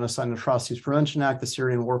Wiesel Genocide and Atrocities Prevention Act, the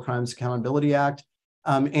Syrian War Crimes Accountability Act,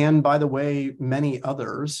 and by the way, many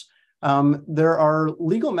others, there are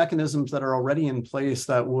legal mechanisms that are already in place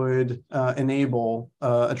that would enable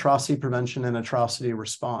atrocity prevention and atrocity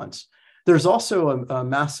response. There's also a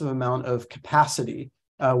massive amount of capacity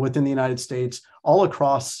within the United States, all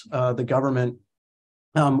across the government,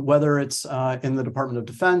 whether it's in the Department of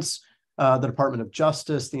Defense, the Department of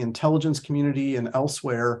Justice, the intelligence community, and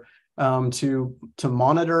elsewhere, to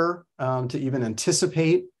monitor, to even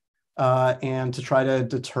anticipate, and to try to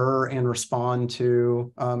deter and respond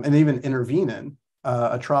to, and even intervene in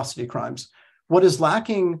atrocity crimes. What is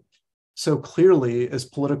lacking so clearly is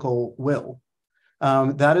political will.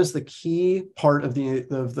 That is the key part of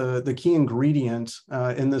the key ingredient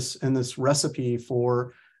in this recipe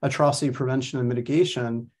for atrocity prevention and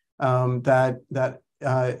mitigation that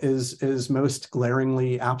is most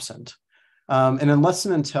glaringly absent. And unless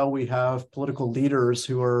and until we have political leaders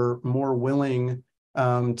who are more willing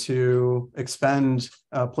to expend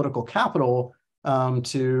political capital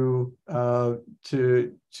to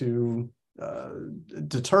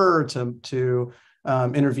deter, to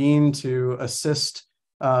intervene, to assist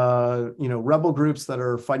rebel groups that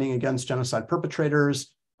are fighting against genocide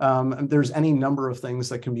perpetrators, there's any number of things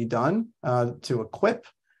that can be done to equip,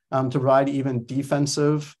 to provide even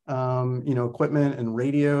defensive equipment and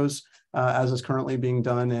radios, as is currently being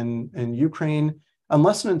done in Ukraine.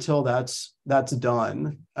 Unless and until that's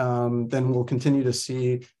done, then we'll continue to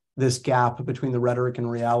see this gap between the rhetoric and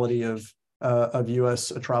reality of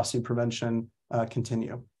U.S. atrocity prevention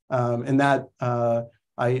continue. And that,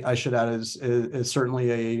 I should add, is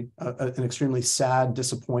certainly an extremely sad,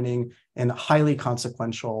 disappointing, and highly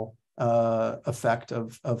consequential effect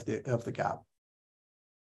of the gap.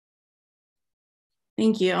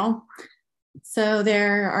 Thank you. So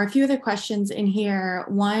there are a few other questions in here.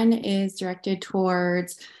 One is directed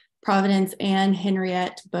towards Providence and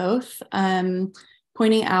Henriette both,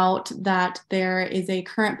 pointing out that there is a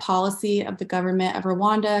current policy of the government of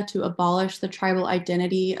Rwanda to abolish the tribal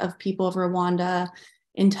identity of people of Rwanda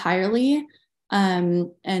entirely,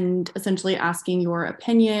 and essentially asking your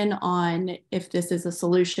opinion on if this is a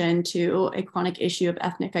solution to a chronic issue of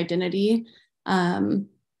ethnic identity, and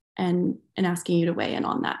asking you to weigh in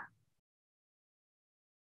on that.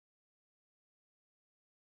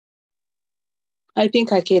 I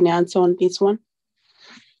think I can answer on this one.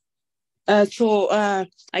 I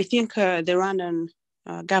think the Rwandan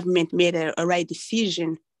government made a right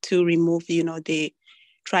decision to remove, the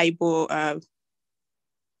tribal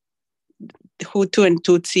Hutu and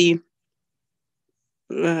Tutsi,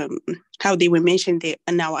 how they were mentioned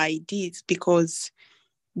in our IDs, because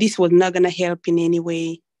this was not going to help in any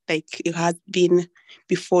way, like it has been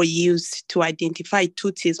before used to identify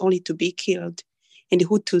Tutsis only to be killed, and the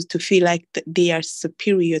Hutus to feel like they are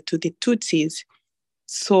superior to the Tutsis.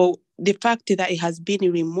 So the fact that it has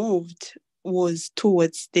been removed was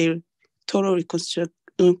towards the total reconstruction,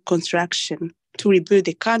 to rebuild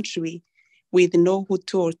the country with no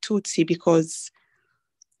Hutu or Tutsi, because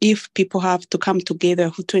if people have to come together,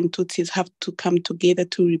 Hutu and Tutsis have to come together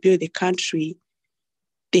to rebuild the country,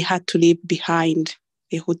 they had to leave behind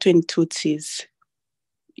the Hutu and Tutsis,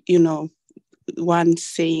 one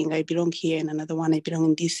saying I belong here and another one I belong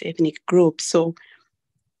in this ethnic group. So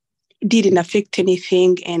it didn't affect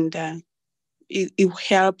anything, and it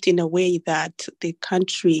helped in a way that the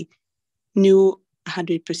country knew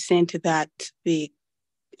 100% that the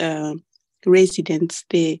residents,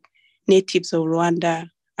 the natives of Rwanda,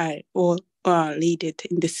 are all leaded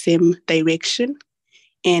in the same direction.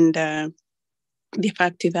 And the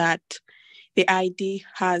fact that the ID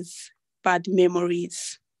has bad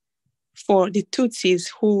memories for the Tutsis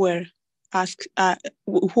who were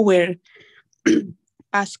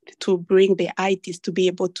asked to bring their IDs to be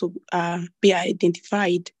able to be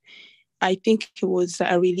identified, I think it was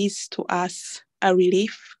a release to us, a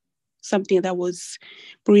relief, something that was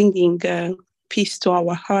bringing peace to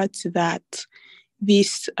our hearts, that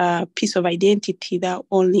this piece of identity that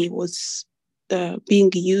only was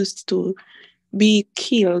being used to be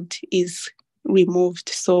killed is removed.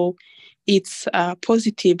 So it's a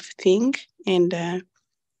positive thing. And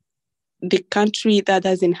the country that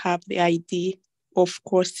doesn't have the ID, of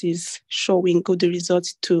course, is showing good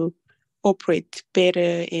results to operate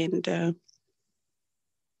better, and a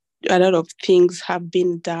lot of things have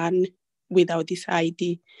been done without this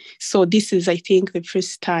ID. So this is, I think, the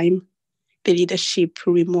first time the leadership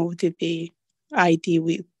removed the ID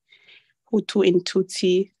with Hutu and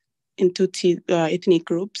Tutsi ethnic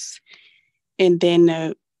groups. And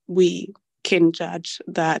then we can judge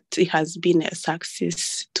that it has been a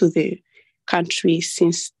success to the country,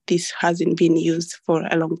 since this hasn't been used for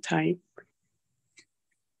a long time.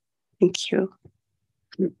 Thank you.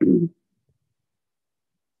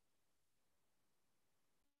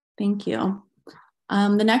 Thank you.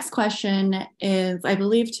 The next question is, I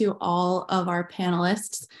believe, to all of our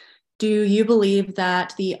panelists. Do you believe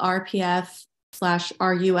that the RPF/RUF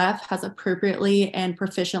has appropriately and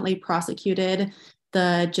proficiently prosecuted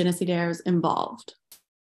the genocidaires involved?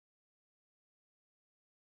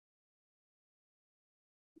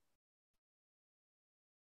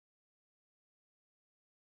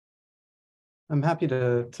 I'm happy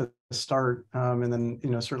to start, and then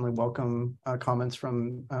certainly welcome comments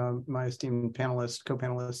from my esteemed panelists,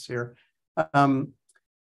 co-panelists here. Part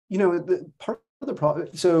of the problem.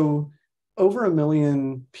 So over 1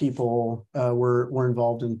 million people were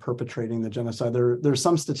involved in perpetrating the genocide. There's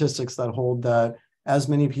some statistics that hold that as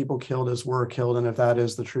many people killed as were killed, and if that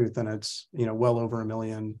is the truth, then it's well over 1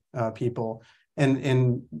 million people.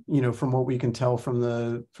 And from what we can tell from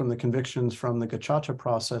the convictions from the Gacaca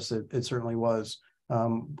process, it certainly was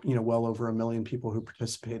well over 1 million people who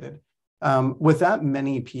participated. With that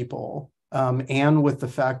many people, and with the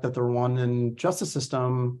fact that the Rwandan justice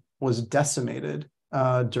system was decimated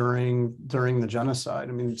during the genocide,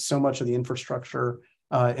 I mean, so much of the infrastructure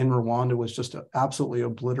in Rwanda was just absolutely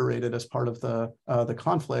obliterated as part of the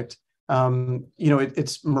conflict.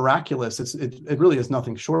 It's miraculous. It really is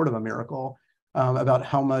nothing short of a miracle. About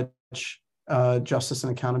how much justice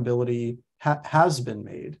and accountability has been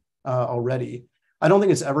made already. I don't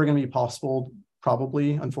think it's ever going to be possible,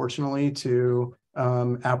 probably, unfortunately, to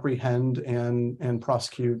apprehend and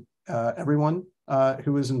prosecute everyone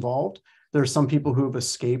who is involved. There are some people who have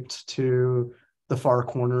escaped to the far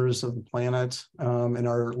corners of the planet and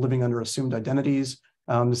are living under assumed identities.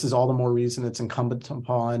 This is all the more reason it's incumbent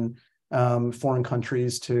upon foreign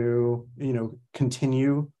countries to,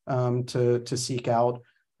 continue to seek out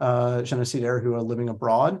genocidaires who are living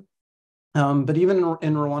abroad. But even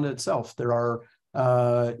in Rwanda itself, there are,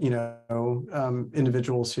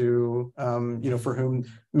 individuals who, for whom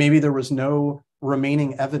maybe there was no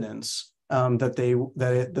remaining evidence that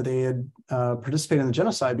they had participated in the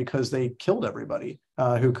genocide because they killed everybody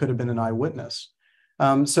who could have been an eyewitness.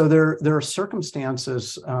 So there are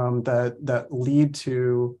circumstances that lead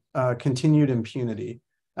to continued impunity,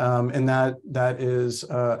 and that is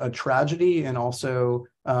a tragedy, and also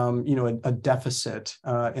a deficit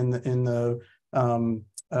in the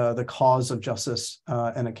cause of justice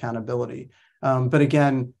and accountability. But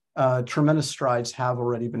again, tremendous strides have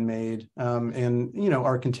already been made, and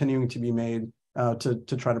are continuing to be made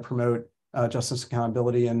to try to promote justice and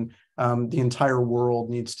accountability, and the entire world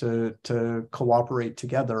needs to cooperate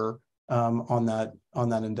together on that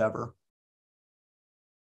endeavor.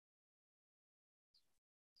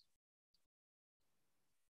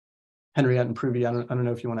 Henriette and Pruvi, I don't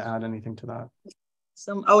know if you want to add anything to that.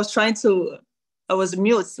 So I was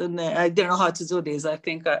mute and I didn't know how to do this. I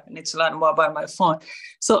think I need to learn more about my phone.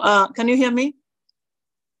 So can you hear me?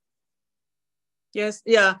 Yes,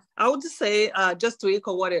 yeah. I would say, just to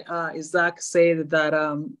echo what Isaac said, that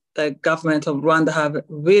the government of Rwanda have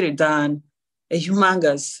really done a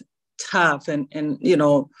humongous, tough and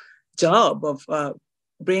job of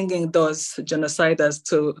bringing those genociders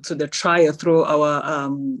to the trial through our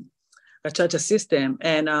church system.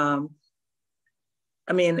 And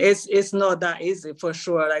I mean, it's not that easy for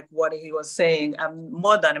sure, like what he was saying.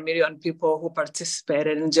 More than 1 million people who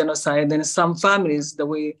participated in genocide, and some families that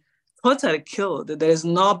we totally killed. There is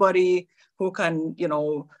nobody who can,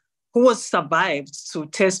 who was survived to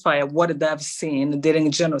testify what they've seen during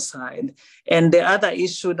genocide. And the other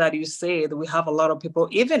issue that you said, we have a lot of people,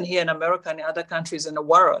 even here in America and other countries in the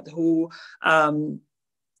world, who,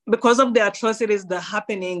 because of the atrocities that are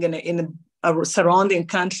happening in a surrounding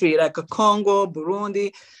country like Congo,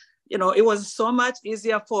 Burundi. It was so much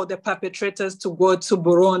easier for the perpetrators to go to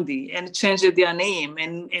Burundi and change their name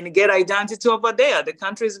and get identity over there. The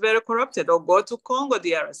country is very corrupted. Or go to Congo,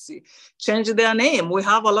 DRC, change their name. We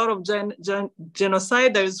have a lot of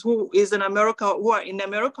genociders who are in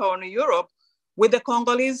America or in Europe with the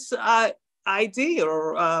Congolese ID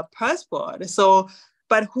or passport. So,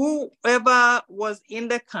 but whoever was in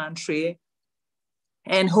the country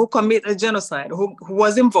and who committed genocide, who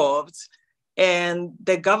was involved, and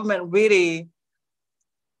the government really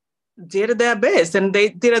did their best and they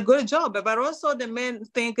did a good job. But also the main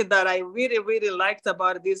thing that I really, really liked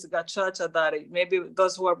about this gachacha that maybe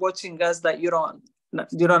those who are watching us that you don't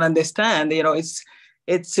understand,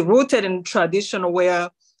 it's rooted in tradition where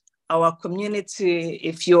our community,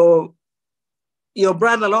 if your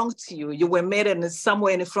brother belonged to you, you were married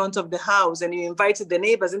somewhere in the front of the house and you invited the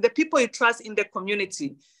neighbors and the people you trust in the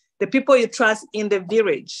community, the people you trust in the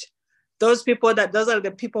village. Those are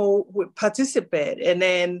the people who participate and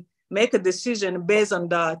then make a decision based on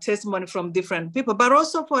the testimony from different people. But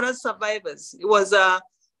also for us survivors, it was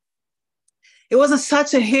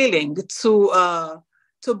such a healing to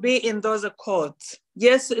be in those courts.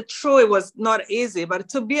 Yes, true, it was not easy, but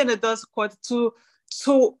to be in those courts to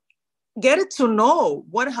get to know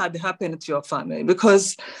what had happened to your family,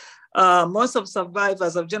 because most of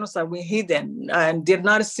survivors of genocide were hidden and did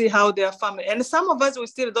not see how their family, and some of us, we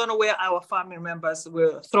still don't know where our family members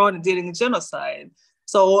were thrown during genocide.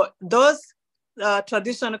 So those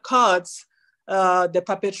traditional courts, the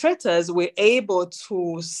perpetrators were able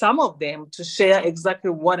to, some of them, to share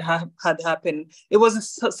exactly what had happened. It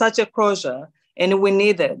was such a closure and we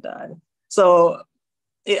needed that. So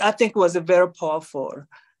I think it was very powerful.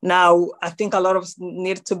 Now, I think a lot of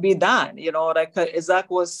need to be done. Like Isaac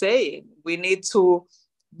was saying, we need to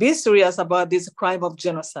be serious about this crime of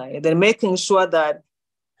genocide and making sure that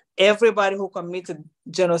everybody who committed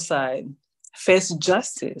genocide face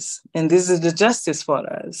justice. And this is the justice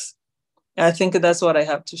for us. I think that's what I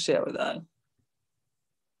have to share with that.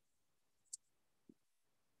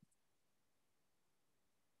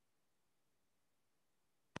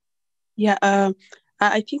 Yeah,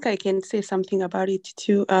 I think I can say something about it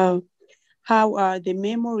too. How the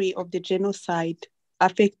memory of the genocide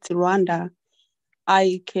affects Rwanda.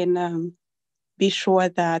 I can be sure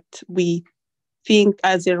that we think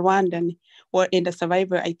as a Rwandan or in the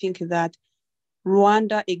survivor, I think that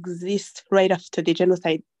Rwanda exists right after the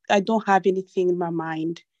genocide. I don't have anything in my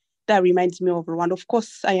mind that reminds me of Rwanda. Of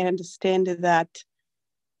course, I understand that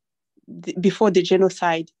before the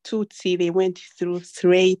genocide, Tutsi, they went through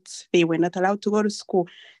threats. They were not allowed to go to school.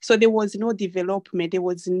 So there was no development. There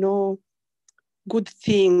was no good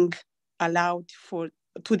thing allowed to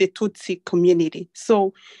the Tutsi community.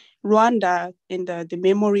 So Rwanda, in the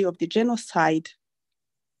memory of the genocide,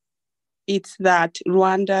 it's that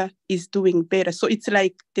Rwanda is doing better. So it's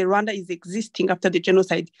like the Rwanda is existing after the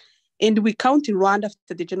genocide. And we count Rwanda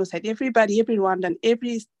after the genocide. Every Rwandan,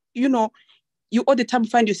 you all the time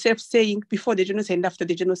find yourself saying before the genocide and after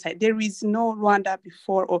the genocide. There is no Rwanda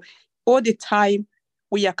before, or all the time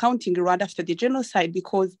we are counting Rwanda after the genocide,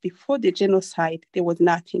 because before the genocide, there was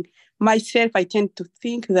nothing. Myself, I tend to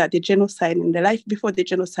think that the genocide and the life before the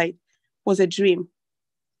genocide was a dream,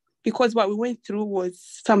 because what we went through was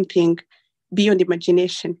something beyond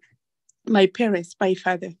imagination. My parents, my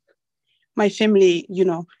father, my family,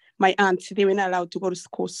 my aunts, they were not allowed to go to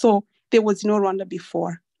school. So there was no Rwanda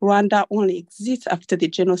before. Rwanda only exists after the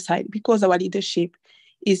genocide, because our leadership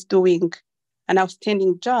is doing an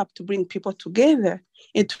outstanding job to bring people together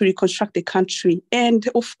and to reconstruct the country. And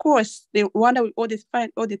of course, the Rwanda will all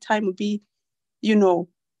the time will be,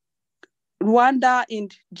 Rwanda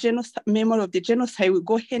and genocide, memory of the genocide will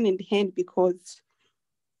go hand in hand, because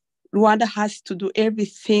Rwanda has to do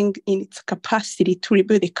everything in its capacity to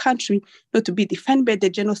rebuild the country, not to be defined by the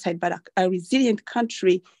genocide, but a resilient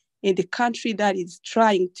country, and the country that is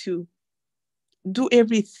trying to do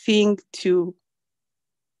everything to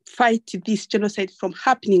fight this genocide from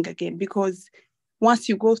happening again. Because once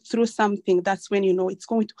you go through something, that's when you know it's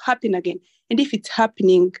going to happen again. And if it's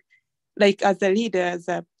happening, like as a leader, as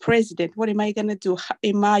a president, what am I going to do?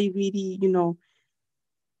 Am I really,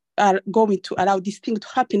 going to allow this thing to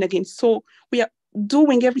happen again? So we are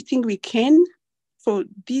doing everything we can for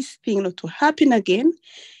this thing not to happen again.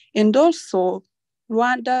 And also,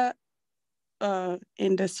 Rwanda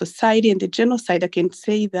and the society and the genocide, I can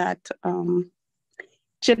say that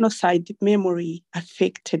genocide memory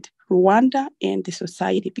affected Rwanda and the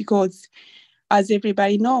society, because as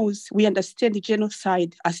everybody knows, we understand the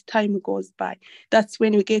genocide as time goes by. That's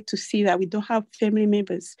when we get to see that we don't have family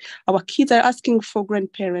members. Our kids are asking for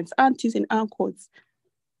grandparents, aunties and uncles.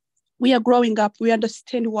 We are growing up, we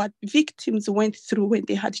understand what victims went through when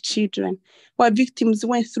they had children, what victims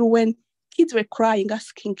went through when kids were crying,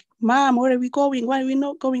 asking, Mom, where are we going? Why are we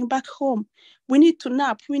not going back home? We need to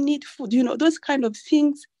nap, we need food. You know, those kind of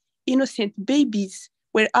things innocent babies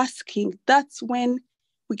were asking. That's when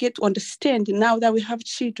we get to understand, now that we have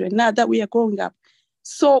children, now that we are growing up.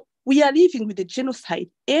 So we are living with the genocide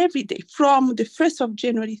every day from the 1st of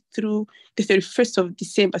January through the 31st of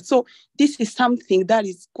December. So this is something that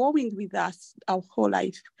is going with us our whole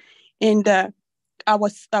life. And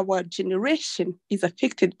our generation is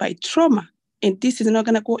affected by trauma, and this is not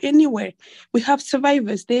going to go anywhere. We have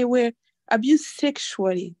survivors. They were abused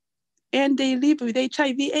sexually, and they live with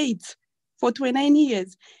HIV/AIDS for 29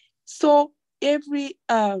 years. So every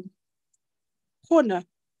corner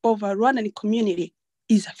of a Rwandan community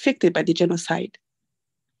is affected by the genocide.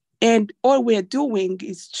 And all we're doing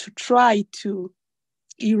is to try to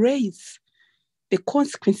erase the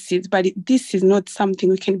consequences, but this is not something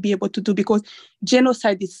we can be able to do, because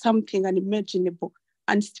genocide is something unimaginable,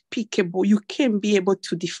 unspeakable. You can't be able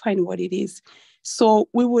to define what it is. So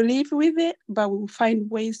we will live with it, but we will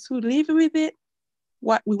find ways to live with it.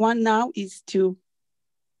 What we want now is to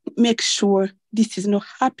make sure this is not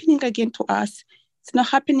happening again to us. It's not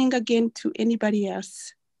happening again to anybody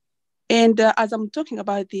else. And as I'm talking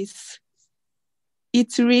about this,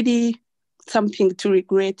 it's really something to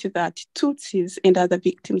regret that Tutsis and other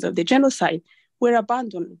victims of the genocide were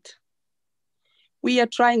abandoned. We are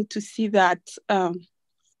trying to see that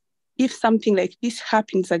if something like this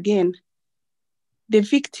happens again, the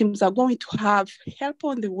victims are going to have help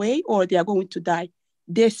on the way, or they are going to die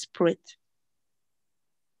desperate.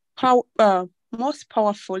 Most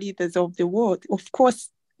powerful leaders of the world, of course,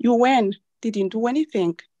 UN didn't do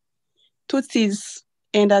anything. Tutsis,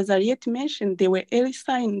 and as Ariette mentioned, they were early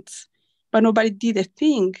signs, but nobody did a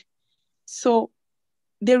thing. So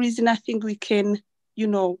there is nothing we can,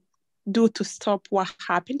 do to stop what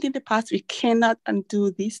happened in the past. We cannot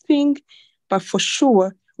undo this thing, but for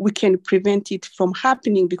sure, we can prevent it from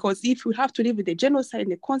happening, because if we have to live with the genocide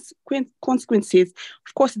and the consequences,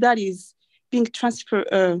 of course, that is being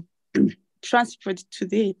transferred to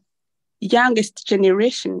the youngest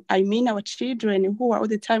generation. I mean, our children who are all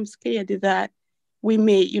the time scared that we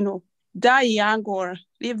may, die young or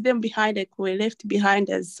leave them behind, like we're left behind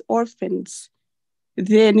as orphans.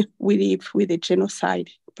 Then we live with the genocide.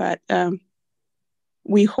 But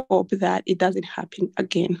we hope that it doesn't happen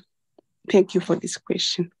again. Thank you for this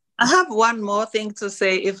question. I have one more thing to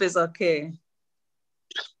say, if it's okay.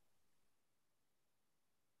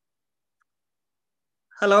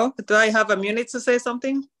 Hello, do I have a minute to say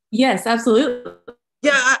something? Yes, absolutely.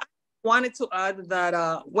 Yeah, I wanted to add that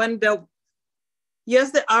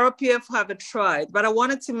yes, the RPF have tried, but I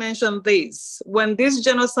wanted to mention this. When this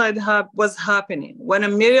genocide was happening, when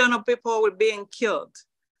 1 million of people were being killed,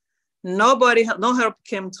 no help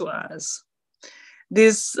came to us.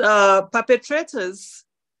 These perpetrators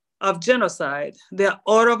of genocide, they're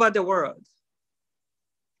all over the world.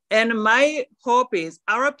 And my hope is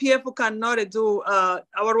RPF cannot do, our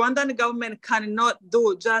Rwandan government cannot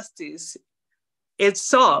do justice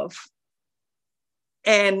itself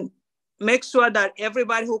and make sure that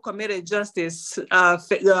everybody who committed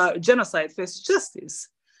genocide faces justice.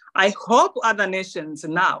 I hope other nations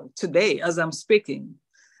now, today, as I'm speaking,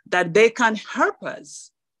 that they can help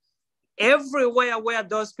us everywhere where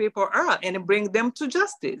those people are and bring them to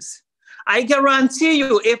justice. I guarantee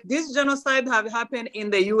you, if this genocide have happened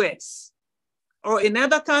in the US or in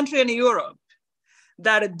another country in Europe,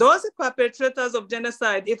 that those perpetrators of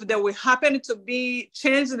genocide, if they will happen to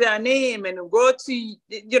change their name and go to,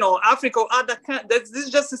 Africa or other countries, this is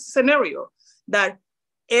just a scenario that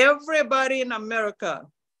everybody in America,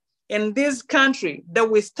 in this country, that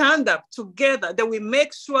we stand up together, that we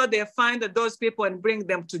make sure they find those people and bring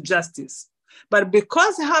them to justice. But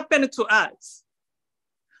because it happened to us,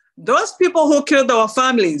 those people who killed our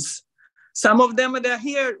families, some of them, they're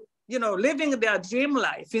here, living their dream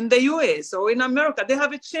life in the US or in America. They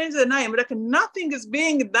have changed the name. Like nothing is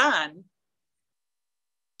being done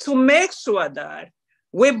to make sure that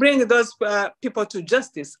we bring those people to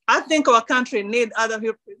justice. I think our country needs other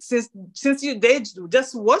people, since they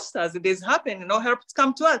just watched us, it is happening, help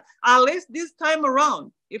come to us. At least this time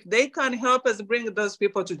around, if they can help us bring those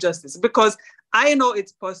people to justice, because I know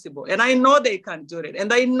it's possible and I know they can do it.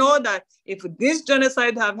 And I know that if this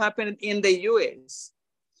genocide have happened in the US,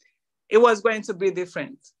 it was going to be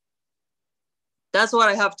different. That's what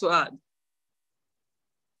I have to add.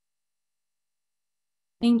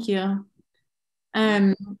 Thank you.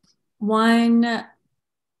 One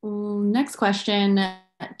next question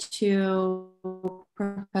to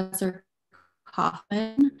Professor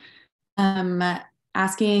Kaufman,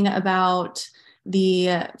 asking about the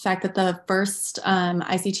fact that the first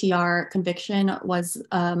ICTR conviction was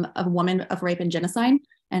a woman of rape and genocide,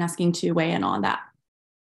 and asking to weigh in on that.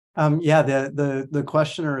 Yeah, the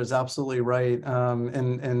questioner is absolutely right.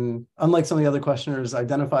 And unlike some of the other questioners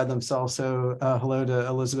identified themselves, so hello to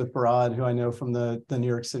Elizabeth Barad, who I know from the New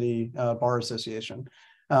York City Bar Association.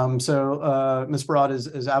 So Ms. Barad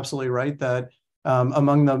is absolutely right that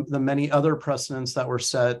among the many other precedents that were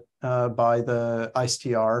set by the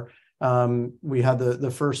ICTR, we had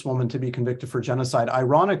the first woman to be convicted for genocide.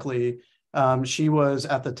 Ironically, she was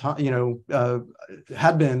at the time,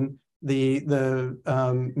 had been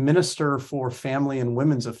the Minister for Family and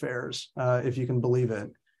Women's Affairs, if you can believe it,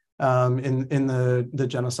 in the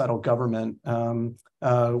genocidal government, when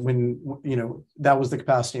that was the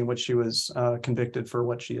capacity in which she was convicted for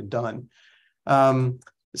what she had done.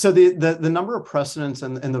 So the number of precedents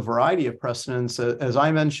and the variety of precedents, as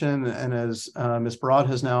I mentioned, and as Ms. Barad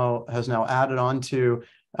has now added on to,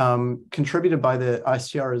 contributed by the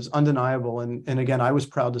ICTR is undeniable. And again, I was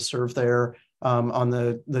proud to serve there on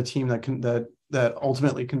the team that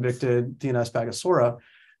ultimately convicted DNS Bagosora.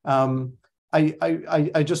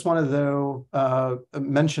 I just wanted to, though,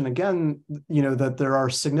 mention again, that there are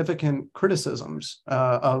significant criticisms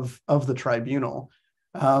of the tribunal.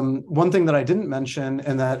 One thing that I didn't mention,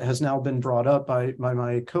 and that has now been brought up by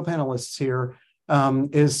my co-panelists here,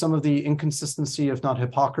 is some of the inconsistency, if not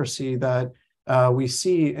hypocrisy, that we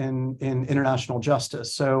see in international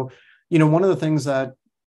justice. So, one of the things that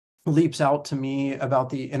leaps out to me about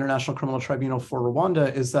the International Criminal Tribunal for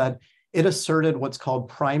Rwanda is that it asserted what's called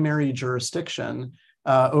primary jurisdiction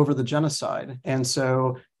over the genocide. And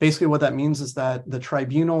so basically what that means is that the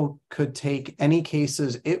tribunal could take any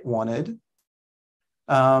cases it wanted,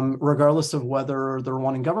 regardless of whether the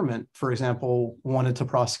Rwandan government, for example, wanted to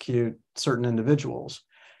prosecute certain individuals.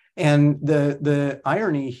 And the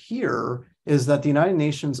irony here is that the United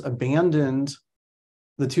Nations abandoned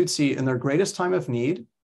the Tutsi in their greatest time of need,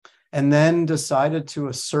 and then decided to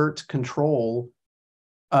assert control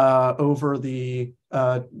over the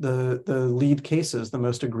lead cases, the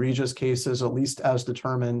most egregious cases, at least as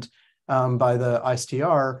determined by the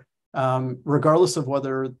ICTR, regardless of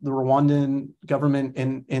whether the Rwandan government,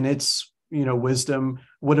 in its wisdom,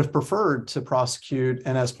 would have preferred to prosecute,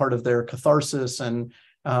 and as part of their catharsis and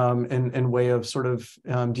way of sort of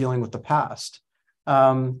dealing with the past.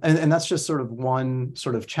 And that's just sort of one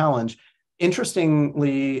sort of challenge.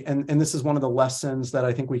 Interestingly, and this is one of the lessons that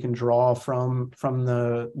I think we can draw from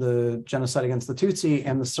the genocide against the Tutsi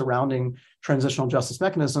and the surrounding transitional justice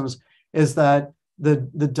mechanisms, is that the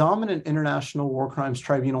dominant International War Crimes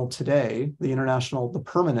Tribunal today, the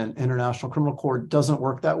permanent International Criminal Court, doesn't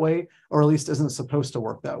work that way, or at least isn't supposed to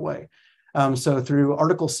work that way. So through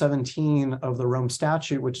Article 17 of the Rome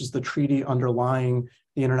Statute, which is the treaty underlying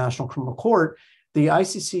the International Criminal Court, the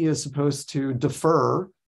ICC is supposed to defer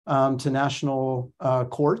to national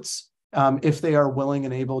courts if they are willing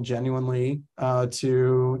and able genuinely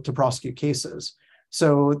to prosecute cases.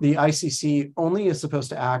 So the ICC only is supposed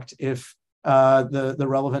to act if the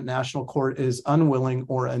relevant national court is unwilling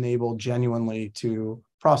or unable genuinely to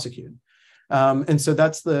prosecute. And so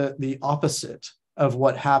that's the opposite of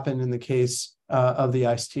what happened in the case of the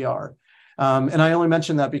ICTR. And I only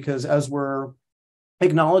mention that because, as we're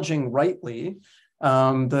acknowledging rightly,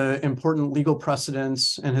 the important legal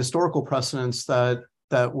precedents and historical precedents that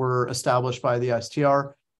were established by the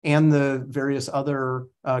ICTR and the various other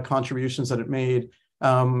contributions that it made,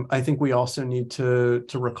 I think we also need to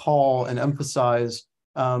recall and emphasize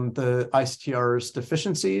the ICTR's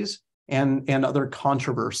deficiencies and other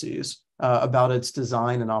controversies about its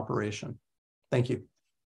design and operation. Thank you.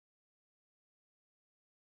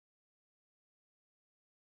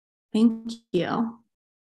 Thank you.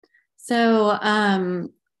 So I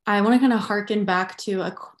want to kind of harken back to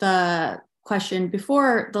the question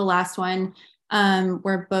before the last one,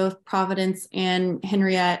 where both Providence and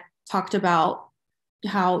Henriette talked about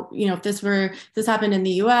how, if this happened in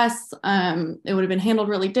the US, it would have been handled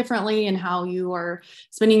really differently, and how you are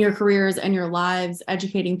spending your careers and your lives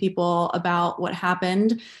educating people about what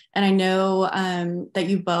happened. And I know that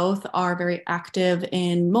you both are very active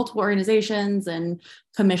in multiple organizations and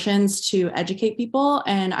commissions to educate people.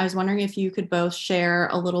 And I was wondering if you could both share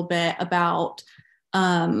a little bit about,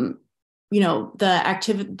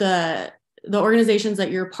 the organizations that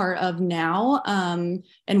you're part of now,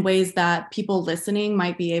 and ways that people listening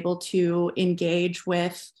might be able to engage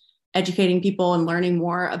with educating people and learning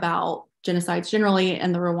more about genocides generally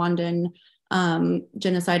and the Rwandan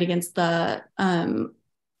genocide against the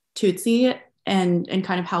Tutsi, and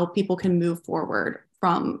kind of how people can move forward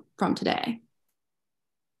from today?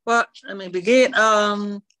 Well, let me begin.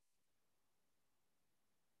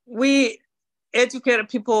 We educate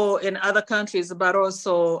people in other countries, but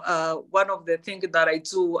also one of the things that I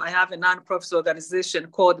do, I have a nonprofit organization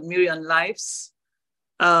called Million Lives.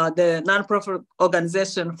 The nonprofit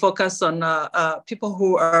organization focuses on people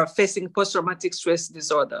who are facing post-traumatic stress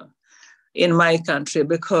disorder in my country,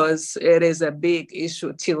 because it is a big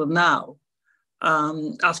issue till now.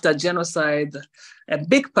 After genocide, a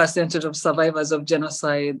big percentage of survivors of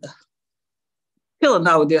genocide, till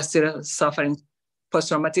now, they're still suffering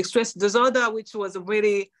post-traumatic stress disorder, which was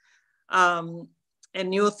really a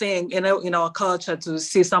new thing in our culture, to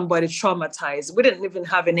see somebody traumatized. We didn't even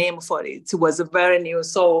have a name for it. It was very new.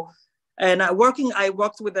 So, and I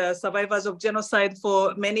worked with the survivors of genocide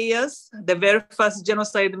for many years. The very first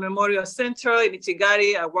Genocide Memorial Center in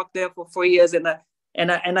Kigali, I worked there for 4 years,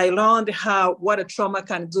 and I learned what a trauma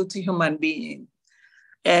can do to human being,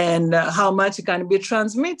 and how much it can be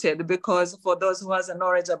transmitted. Because for those who has a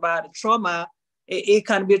knowledge about trauma, it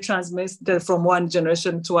can be transmitted from one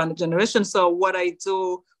generation to one generation. So what I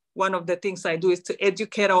do, one of the things I do is to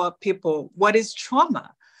educate our people. What is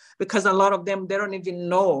trauma? Because a lot of them, they don't even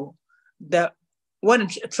know what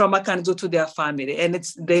trauma can do to their family, and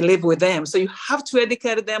they live with them. So you have to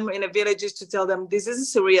educate them in the villages to tell them this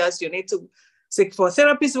is serious. You need to seek for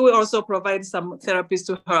therapists. We also provide some therapists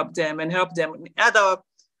to help them in other,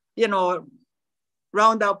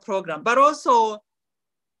 roundup program. But also,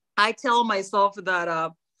 I tell myself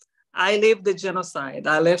that I lived the genocide.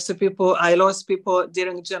 I lost people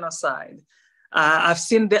during genocide. I've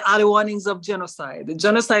seen the early warnings of genocide. The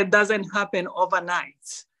genocide doesn't happen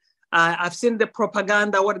overnight. I've seen the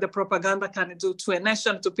propaganda, what the propaganda can do to a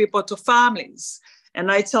nation, to people, to families.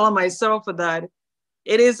 And I tell myself that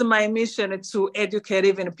it is my mission to educate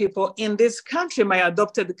even people in this country, my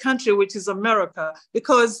adopted country, which is America,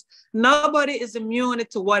 because nobody is immune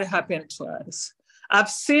to what happened to us. I've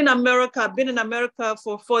seen America, I've been in America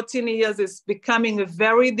for 14 years. It's becoming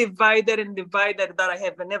very divided that I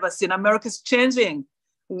have never seen. America is changing.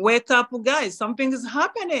 Wake up, guys, something is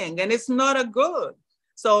happening and it's not a good.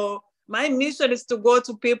 So my mission is to go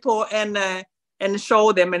to people and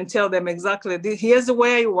show them and tell them exactly, here's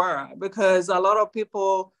where you are, because a lot of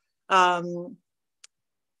people,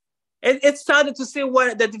 it's started to see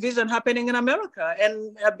what the division happening in America,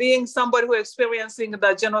 and being somebody who is experiencing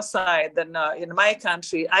the genocide in my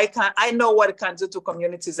country, I know what it can do to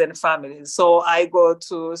communities and families. So I go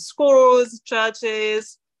to schools,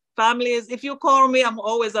 churches, families. If you call me, I'm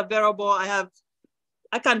always available.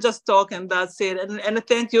 I can just talk and that's it. And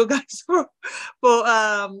thank you guys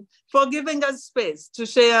for giving us space to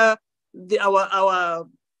share our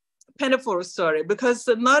painful story, because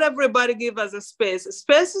not everybody give us a space.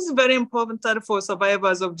 Space is very important for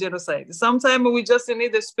survivors of genocide. Sometimes we just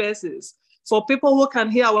need the spaces for people who can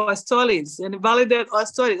hear our stories and validate our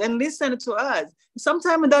stories and listen to us.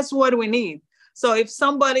 Sometimes that's what we need. So if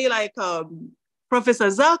somebody like Professor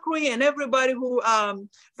Zachary and everybody who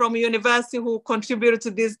from university who contributed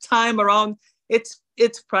to this time around, it's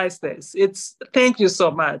priceless. Thank you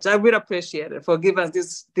so much. I really appreciate it for giving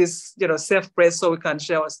us this safe place so we can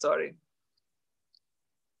share our story.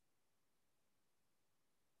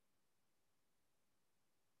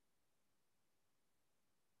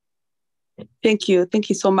 Thank you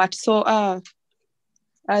so much. So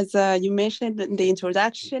as you mentioned in the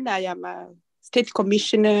introduction, I am a State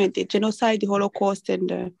Commissioner in the Genocide, the Holocaust,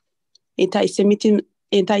 and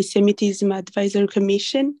Anti-Semitism Advisory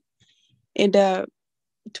Commission, and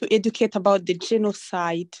to educate about the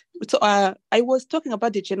genocide. So I was talking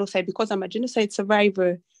about the genocide because I'm a genocide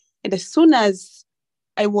survivor, and as soon as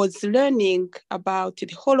I was learning about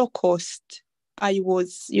the Holocaust, I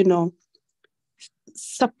was,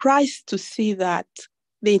 surprised to see that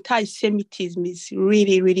the anti-Semitism is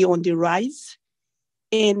really, really on the rise,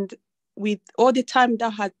 and with all the time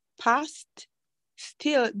that had passed,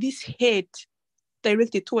 still this hate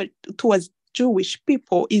directed towards Jewish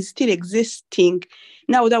people is still existing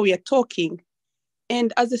now that we are talking.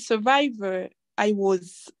 And as a survivor, I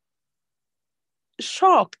was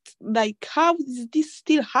shocked, like, how is this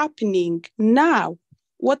still happening now?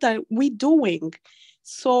 What are we doing?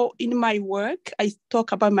 So in my work, I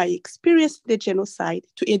talk about my experience with the genocide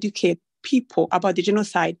to educate people about the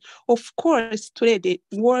genocide. Of course, today the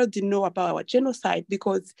world know about our genocide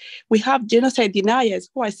because we have genocide deniers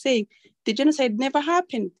who are saying the genocide never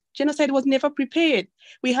happened. Genocide was never prepared.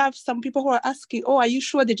 We have some people who are asking, are you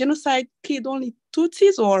sure the genocide killed only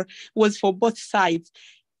Tutsis or was for both sides?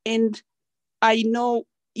 And I know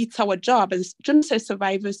it's our job as genocide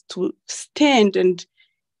survivors to stand and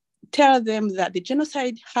tell them that the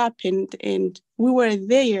genocide happened and we were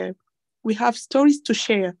there. We have stories to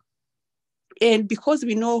share. And because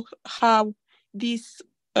we know how this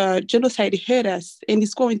genocide hurt us and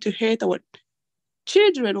it's going to hurt our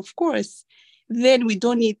children, of course, then we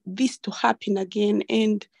don't need this to happen again.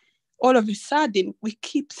 And all of a sudden, we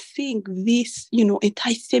keep seeing this,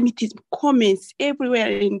 anti-Semitism comments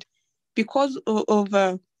everywhere. And because of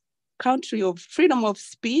a country of freedom of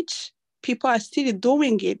speech, people are still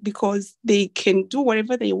doing it because they can do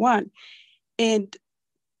whatever they want. And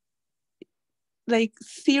like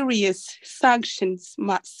serious sanctions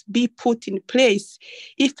must be put in place.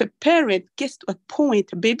 If a parent gets to a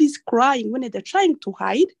point, a baby's crying when they're trying to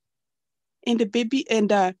hide, and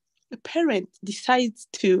the parent decides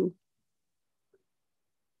to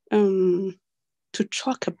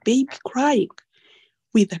choke a baby crying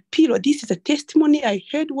with a pillow. This is a testimony I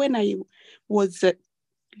heard when I was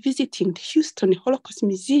visiting the Houston Holocaust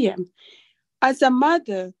Museum. As a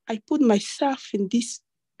mother, I put myself in this,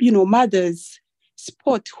 mother's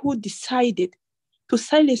spot who decided to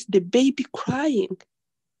silence the baby crying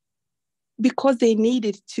because they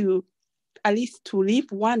needed to at least to live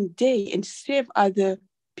one day and save other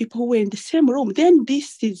people who were in the same room. Then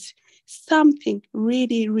this is something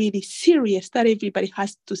really, really serious that everybody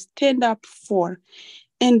has to stand up for.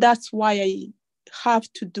 And that's why I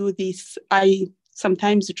have to do this. I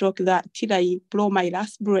sometimes joke that till I blow my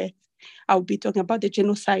last breath, I'll be talking about the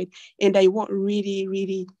genocide, and I won't really,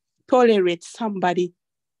 really tolerate somebody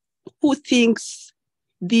who thinks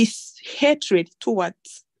this hatred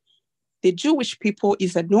towards the Jewish people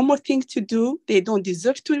is a normal thing to do. They don't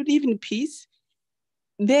deserve to live in peace.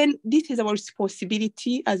 Then this is our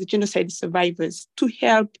responsibility as genocide survivors to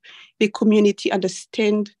help the community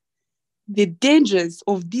understand the dangers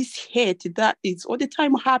of this hate that is all the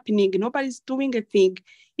time happening. Nobody's doing a thing.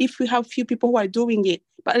 If we have few people who are doing it,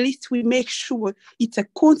 but at least we make sure it's a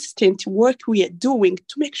constant work we are doing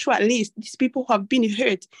to make sure at least these people who have been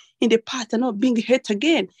hurt in the past are not being hurt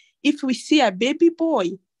again. If we see a baby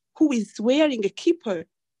boy who is wearing a kippah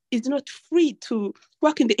is not free to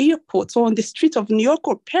walk in the airports or on the streets of New York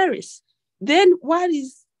or Paris, then why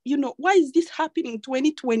is this happening in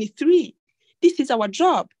 2023? This is our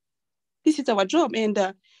job. This is our job. And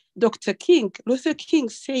Luther King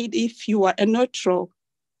said, if you are a neutral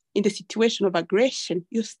in the situation of aggression,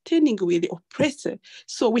 you're standing with the oppressor.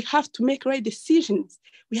 So we have to make right decisions.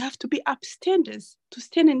 We have to be upstanders to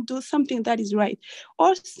stand and do something that is right.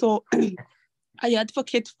 Also, I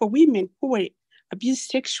advocate for women who were abused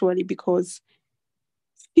sexually because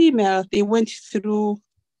female, they went through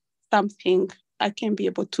something I can't be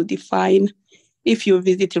able to define. If you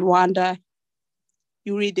visit Rwanda,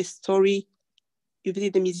 you read the story, you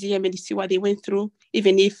visit the museum and you see what they went through,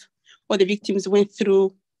 even if all the victims went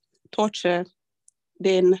through torture,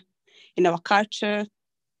 then in our culture,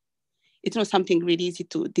 it's not something really easy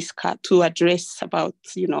to discuss, to address about,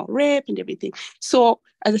 rape and everything. So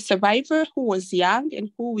as a survivor who was young and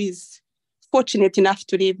who is fortunate enough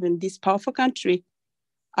to live in this powerful country,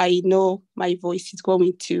 I know my voice is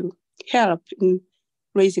going to help in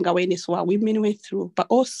raising awareness what women went through, but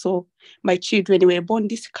also my children were born in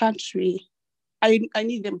this country. I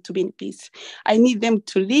need them to be in peace. I need them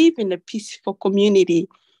to live in a peaceful community,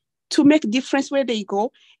 to make a difference where they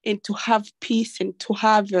go, and to have peace and to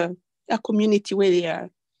have a community where they are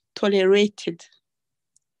tolerated.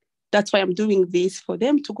 That's why I'm doing this, for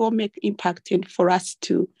them to go make impact and for us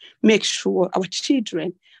to make sure our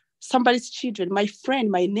children, somebody's children, my friend,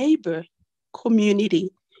 my neighbor,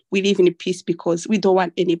 community, we live in peace because we don't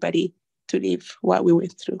want anybody to live what we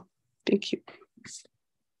went through. Thank you.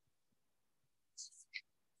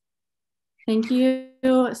 Thank you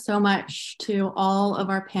so much to all of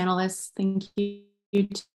our panelists. Thank you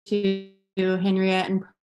to Henriette and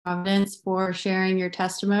Providence for sharing your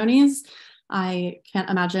testimonies. I can't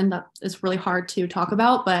imagine that it's really hard to talk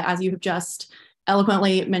about, but as you have just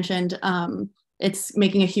eloquently mentioned, it's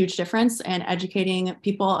making a huge difference, and educating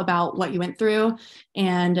people about what you went through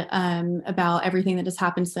and about everything that has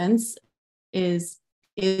happened since is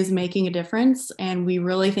making a difference. And we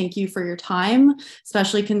really thank you for your time,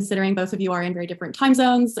 especially considering both of you are in very different time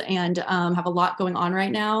zones and have a lot going on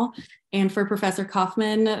right now. And for Professor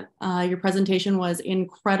Kaufman, your presentation was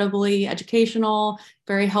incredibly educational,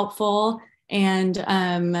 very helpful. And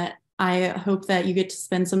I hope that you get to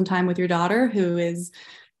spend some time with your daughter, who is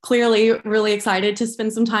clearly really excited to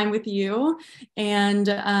spend some time with you. And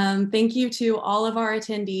thank you to all of our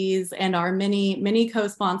attendees and our many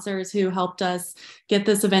co-sponsors who helped us get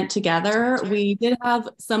this event together. We did have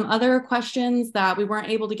some other questions that we weren't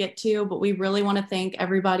able to get to, but we really want to thank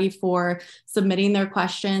everybody for submitting their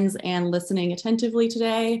questions and listening attentively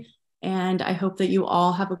today. And I hope that you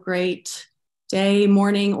all have a great day,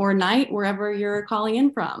 morning, or night, wherever you're calling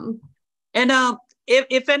in from. And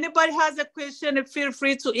if anybody has a question, feel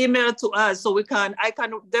free to email it to us so I can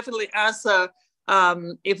definitely answer.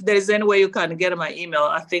 If there is any way you can get my email,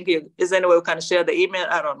 I think is any way you can share the email.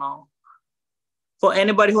 I don't know. For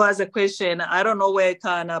anybody who has a question, I don't know where I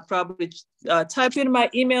can probably type in my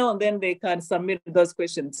email and then they can submit those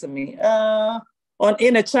questions to me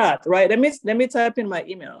in a chat, right? Let me type in my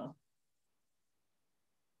email.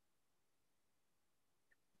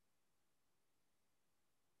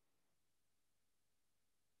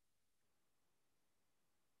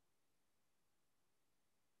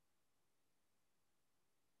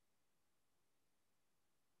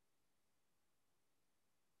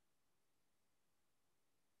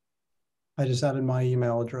 I just added my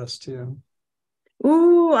email address too.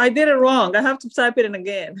 Ooh, I did it wrong. I have to type it in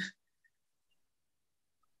again.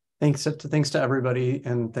 Thanks to everybody,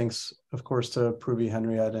 and thanks, of course, to Pruvi,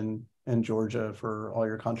 Henriette, and Georgia for all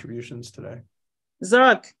your contributions today.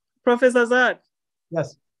 Zach, Professor Zach.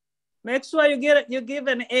 Yes. Make sure you give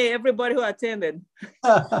an A, everybody who attended.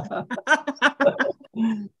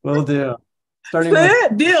 Will do. Starting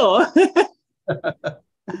with deal.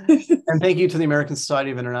 And thank you to the American Society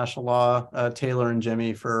of International Law, Taylor and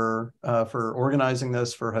Jimmy for organizing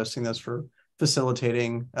this, for hosting this, for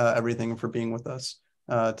facilitating everything, for being with us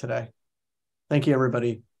today. Thank you,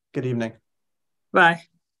 everybody. Good evening. Bye.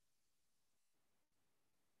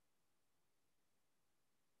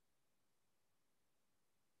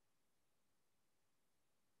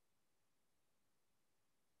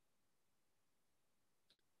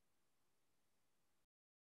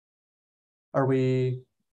 Are we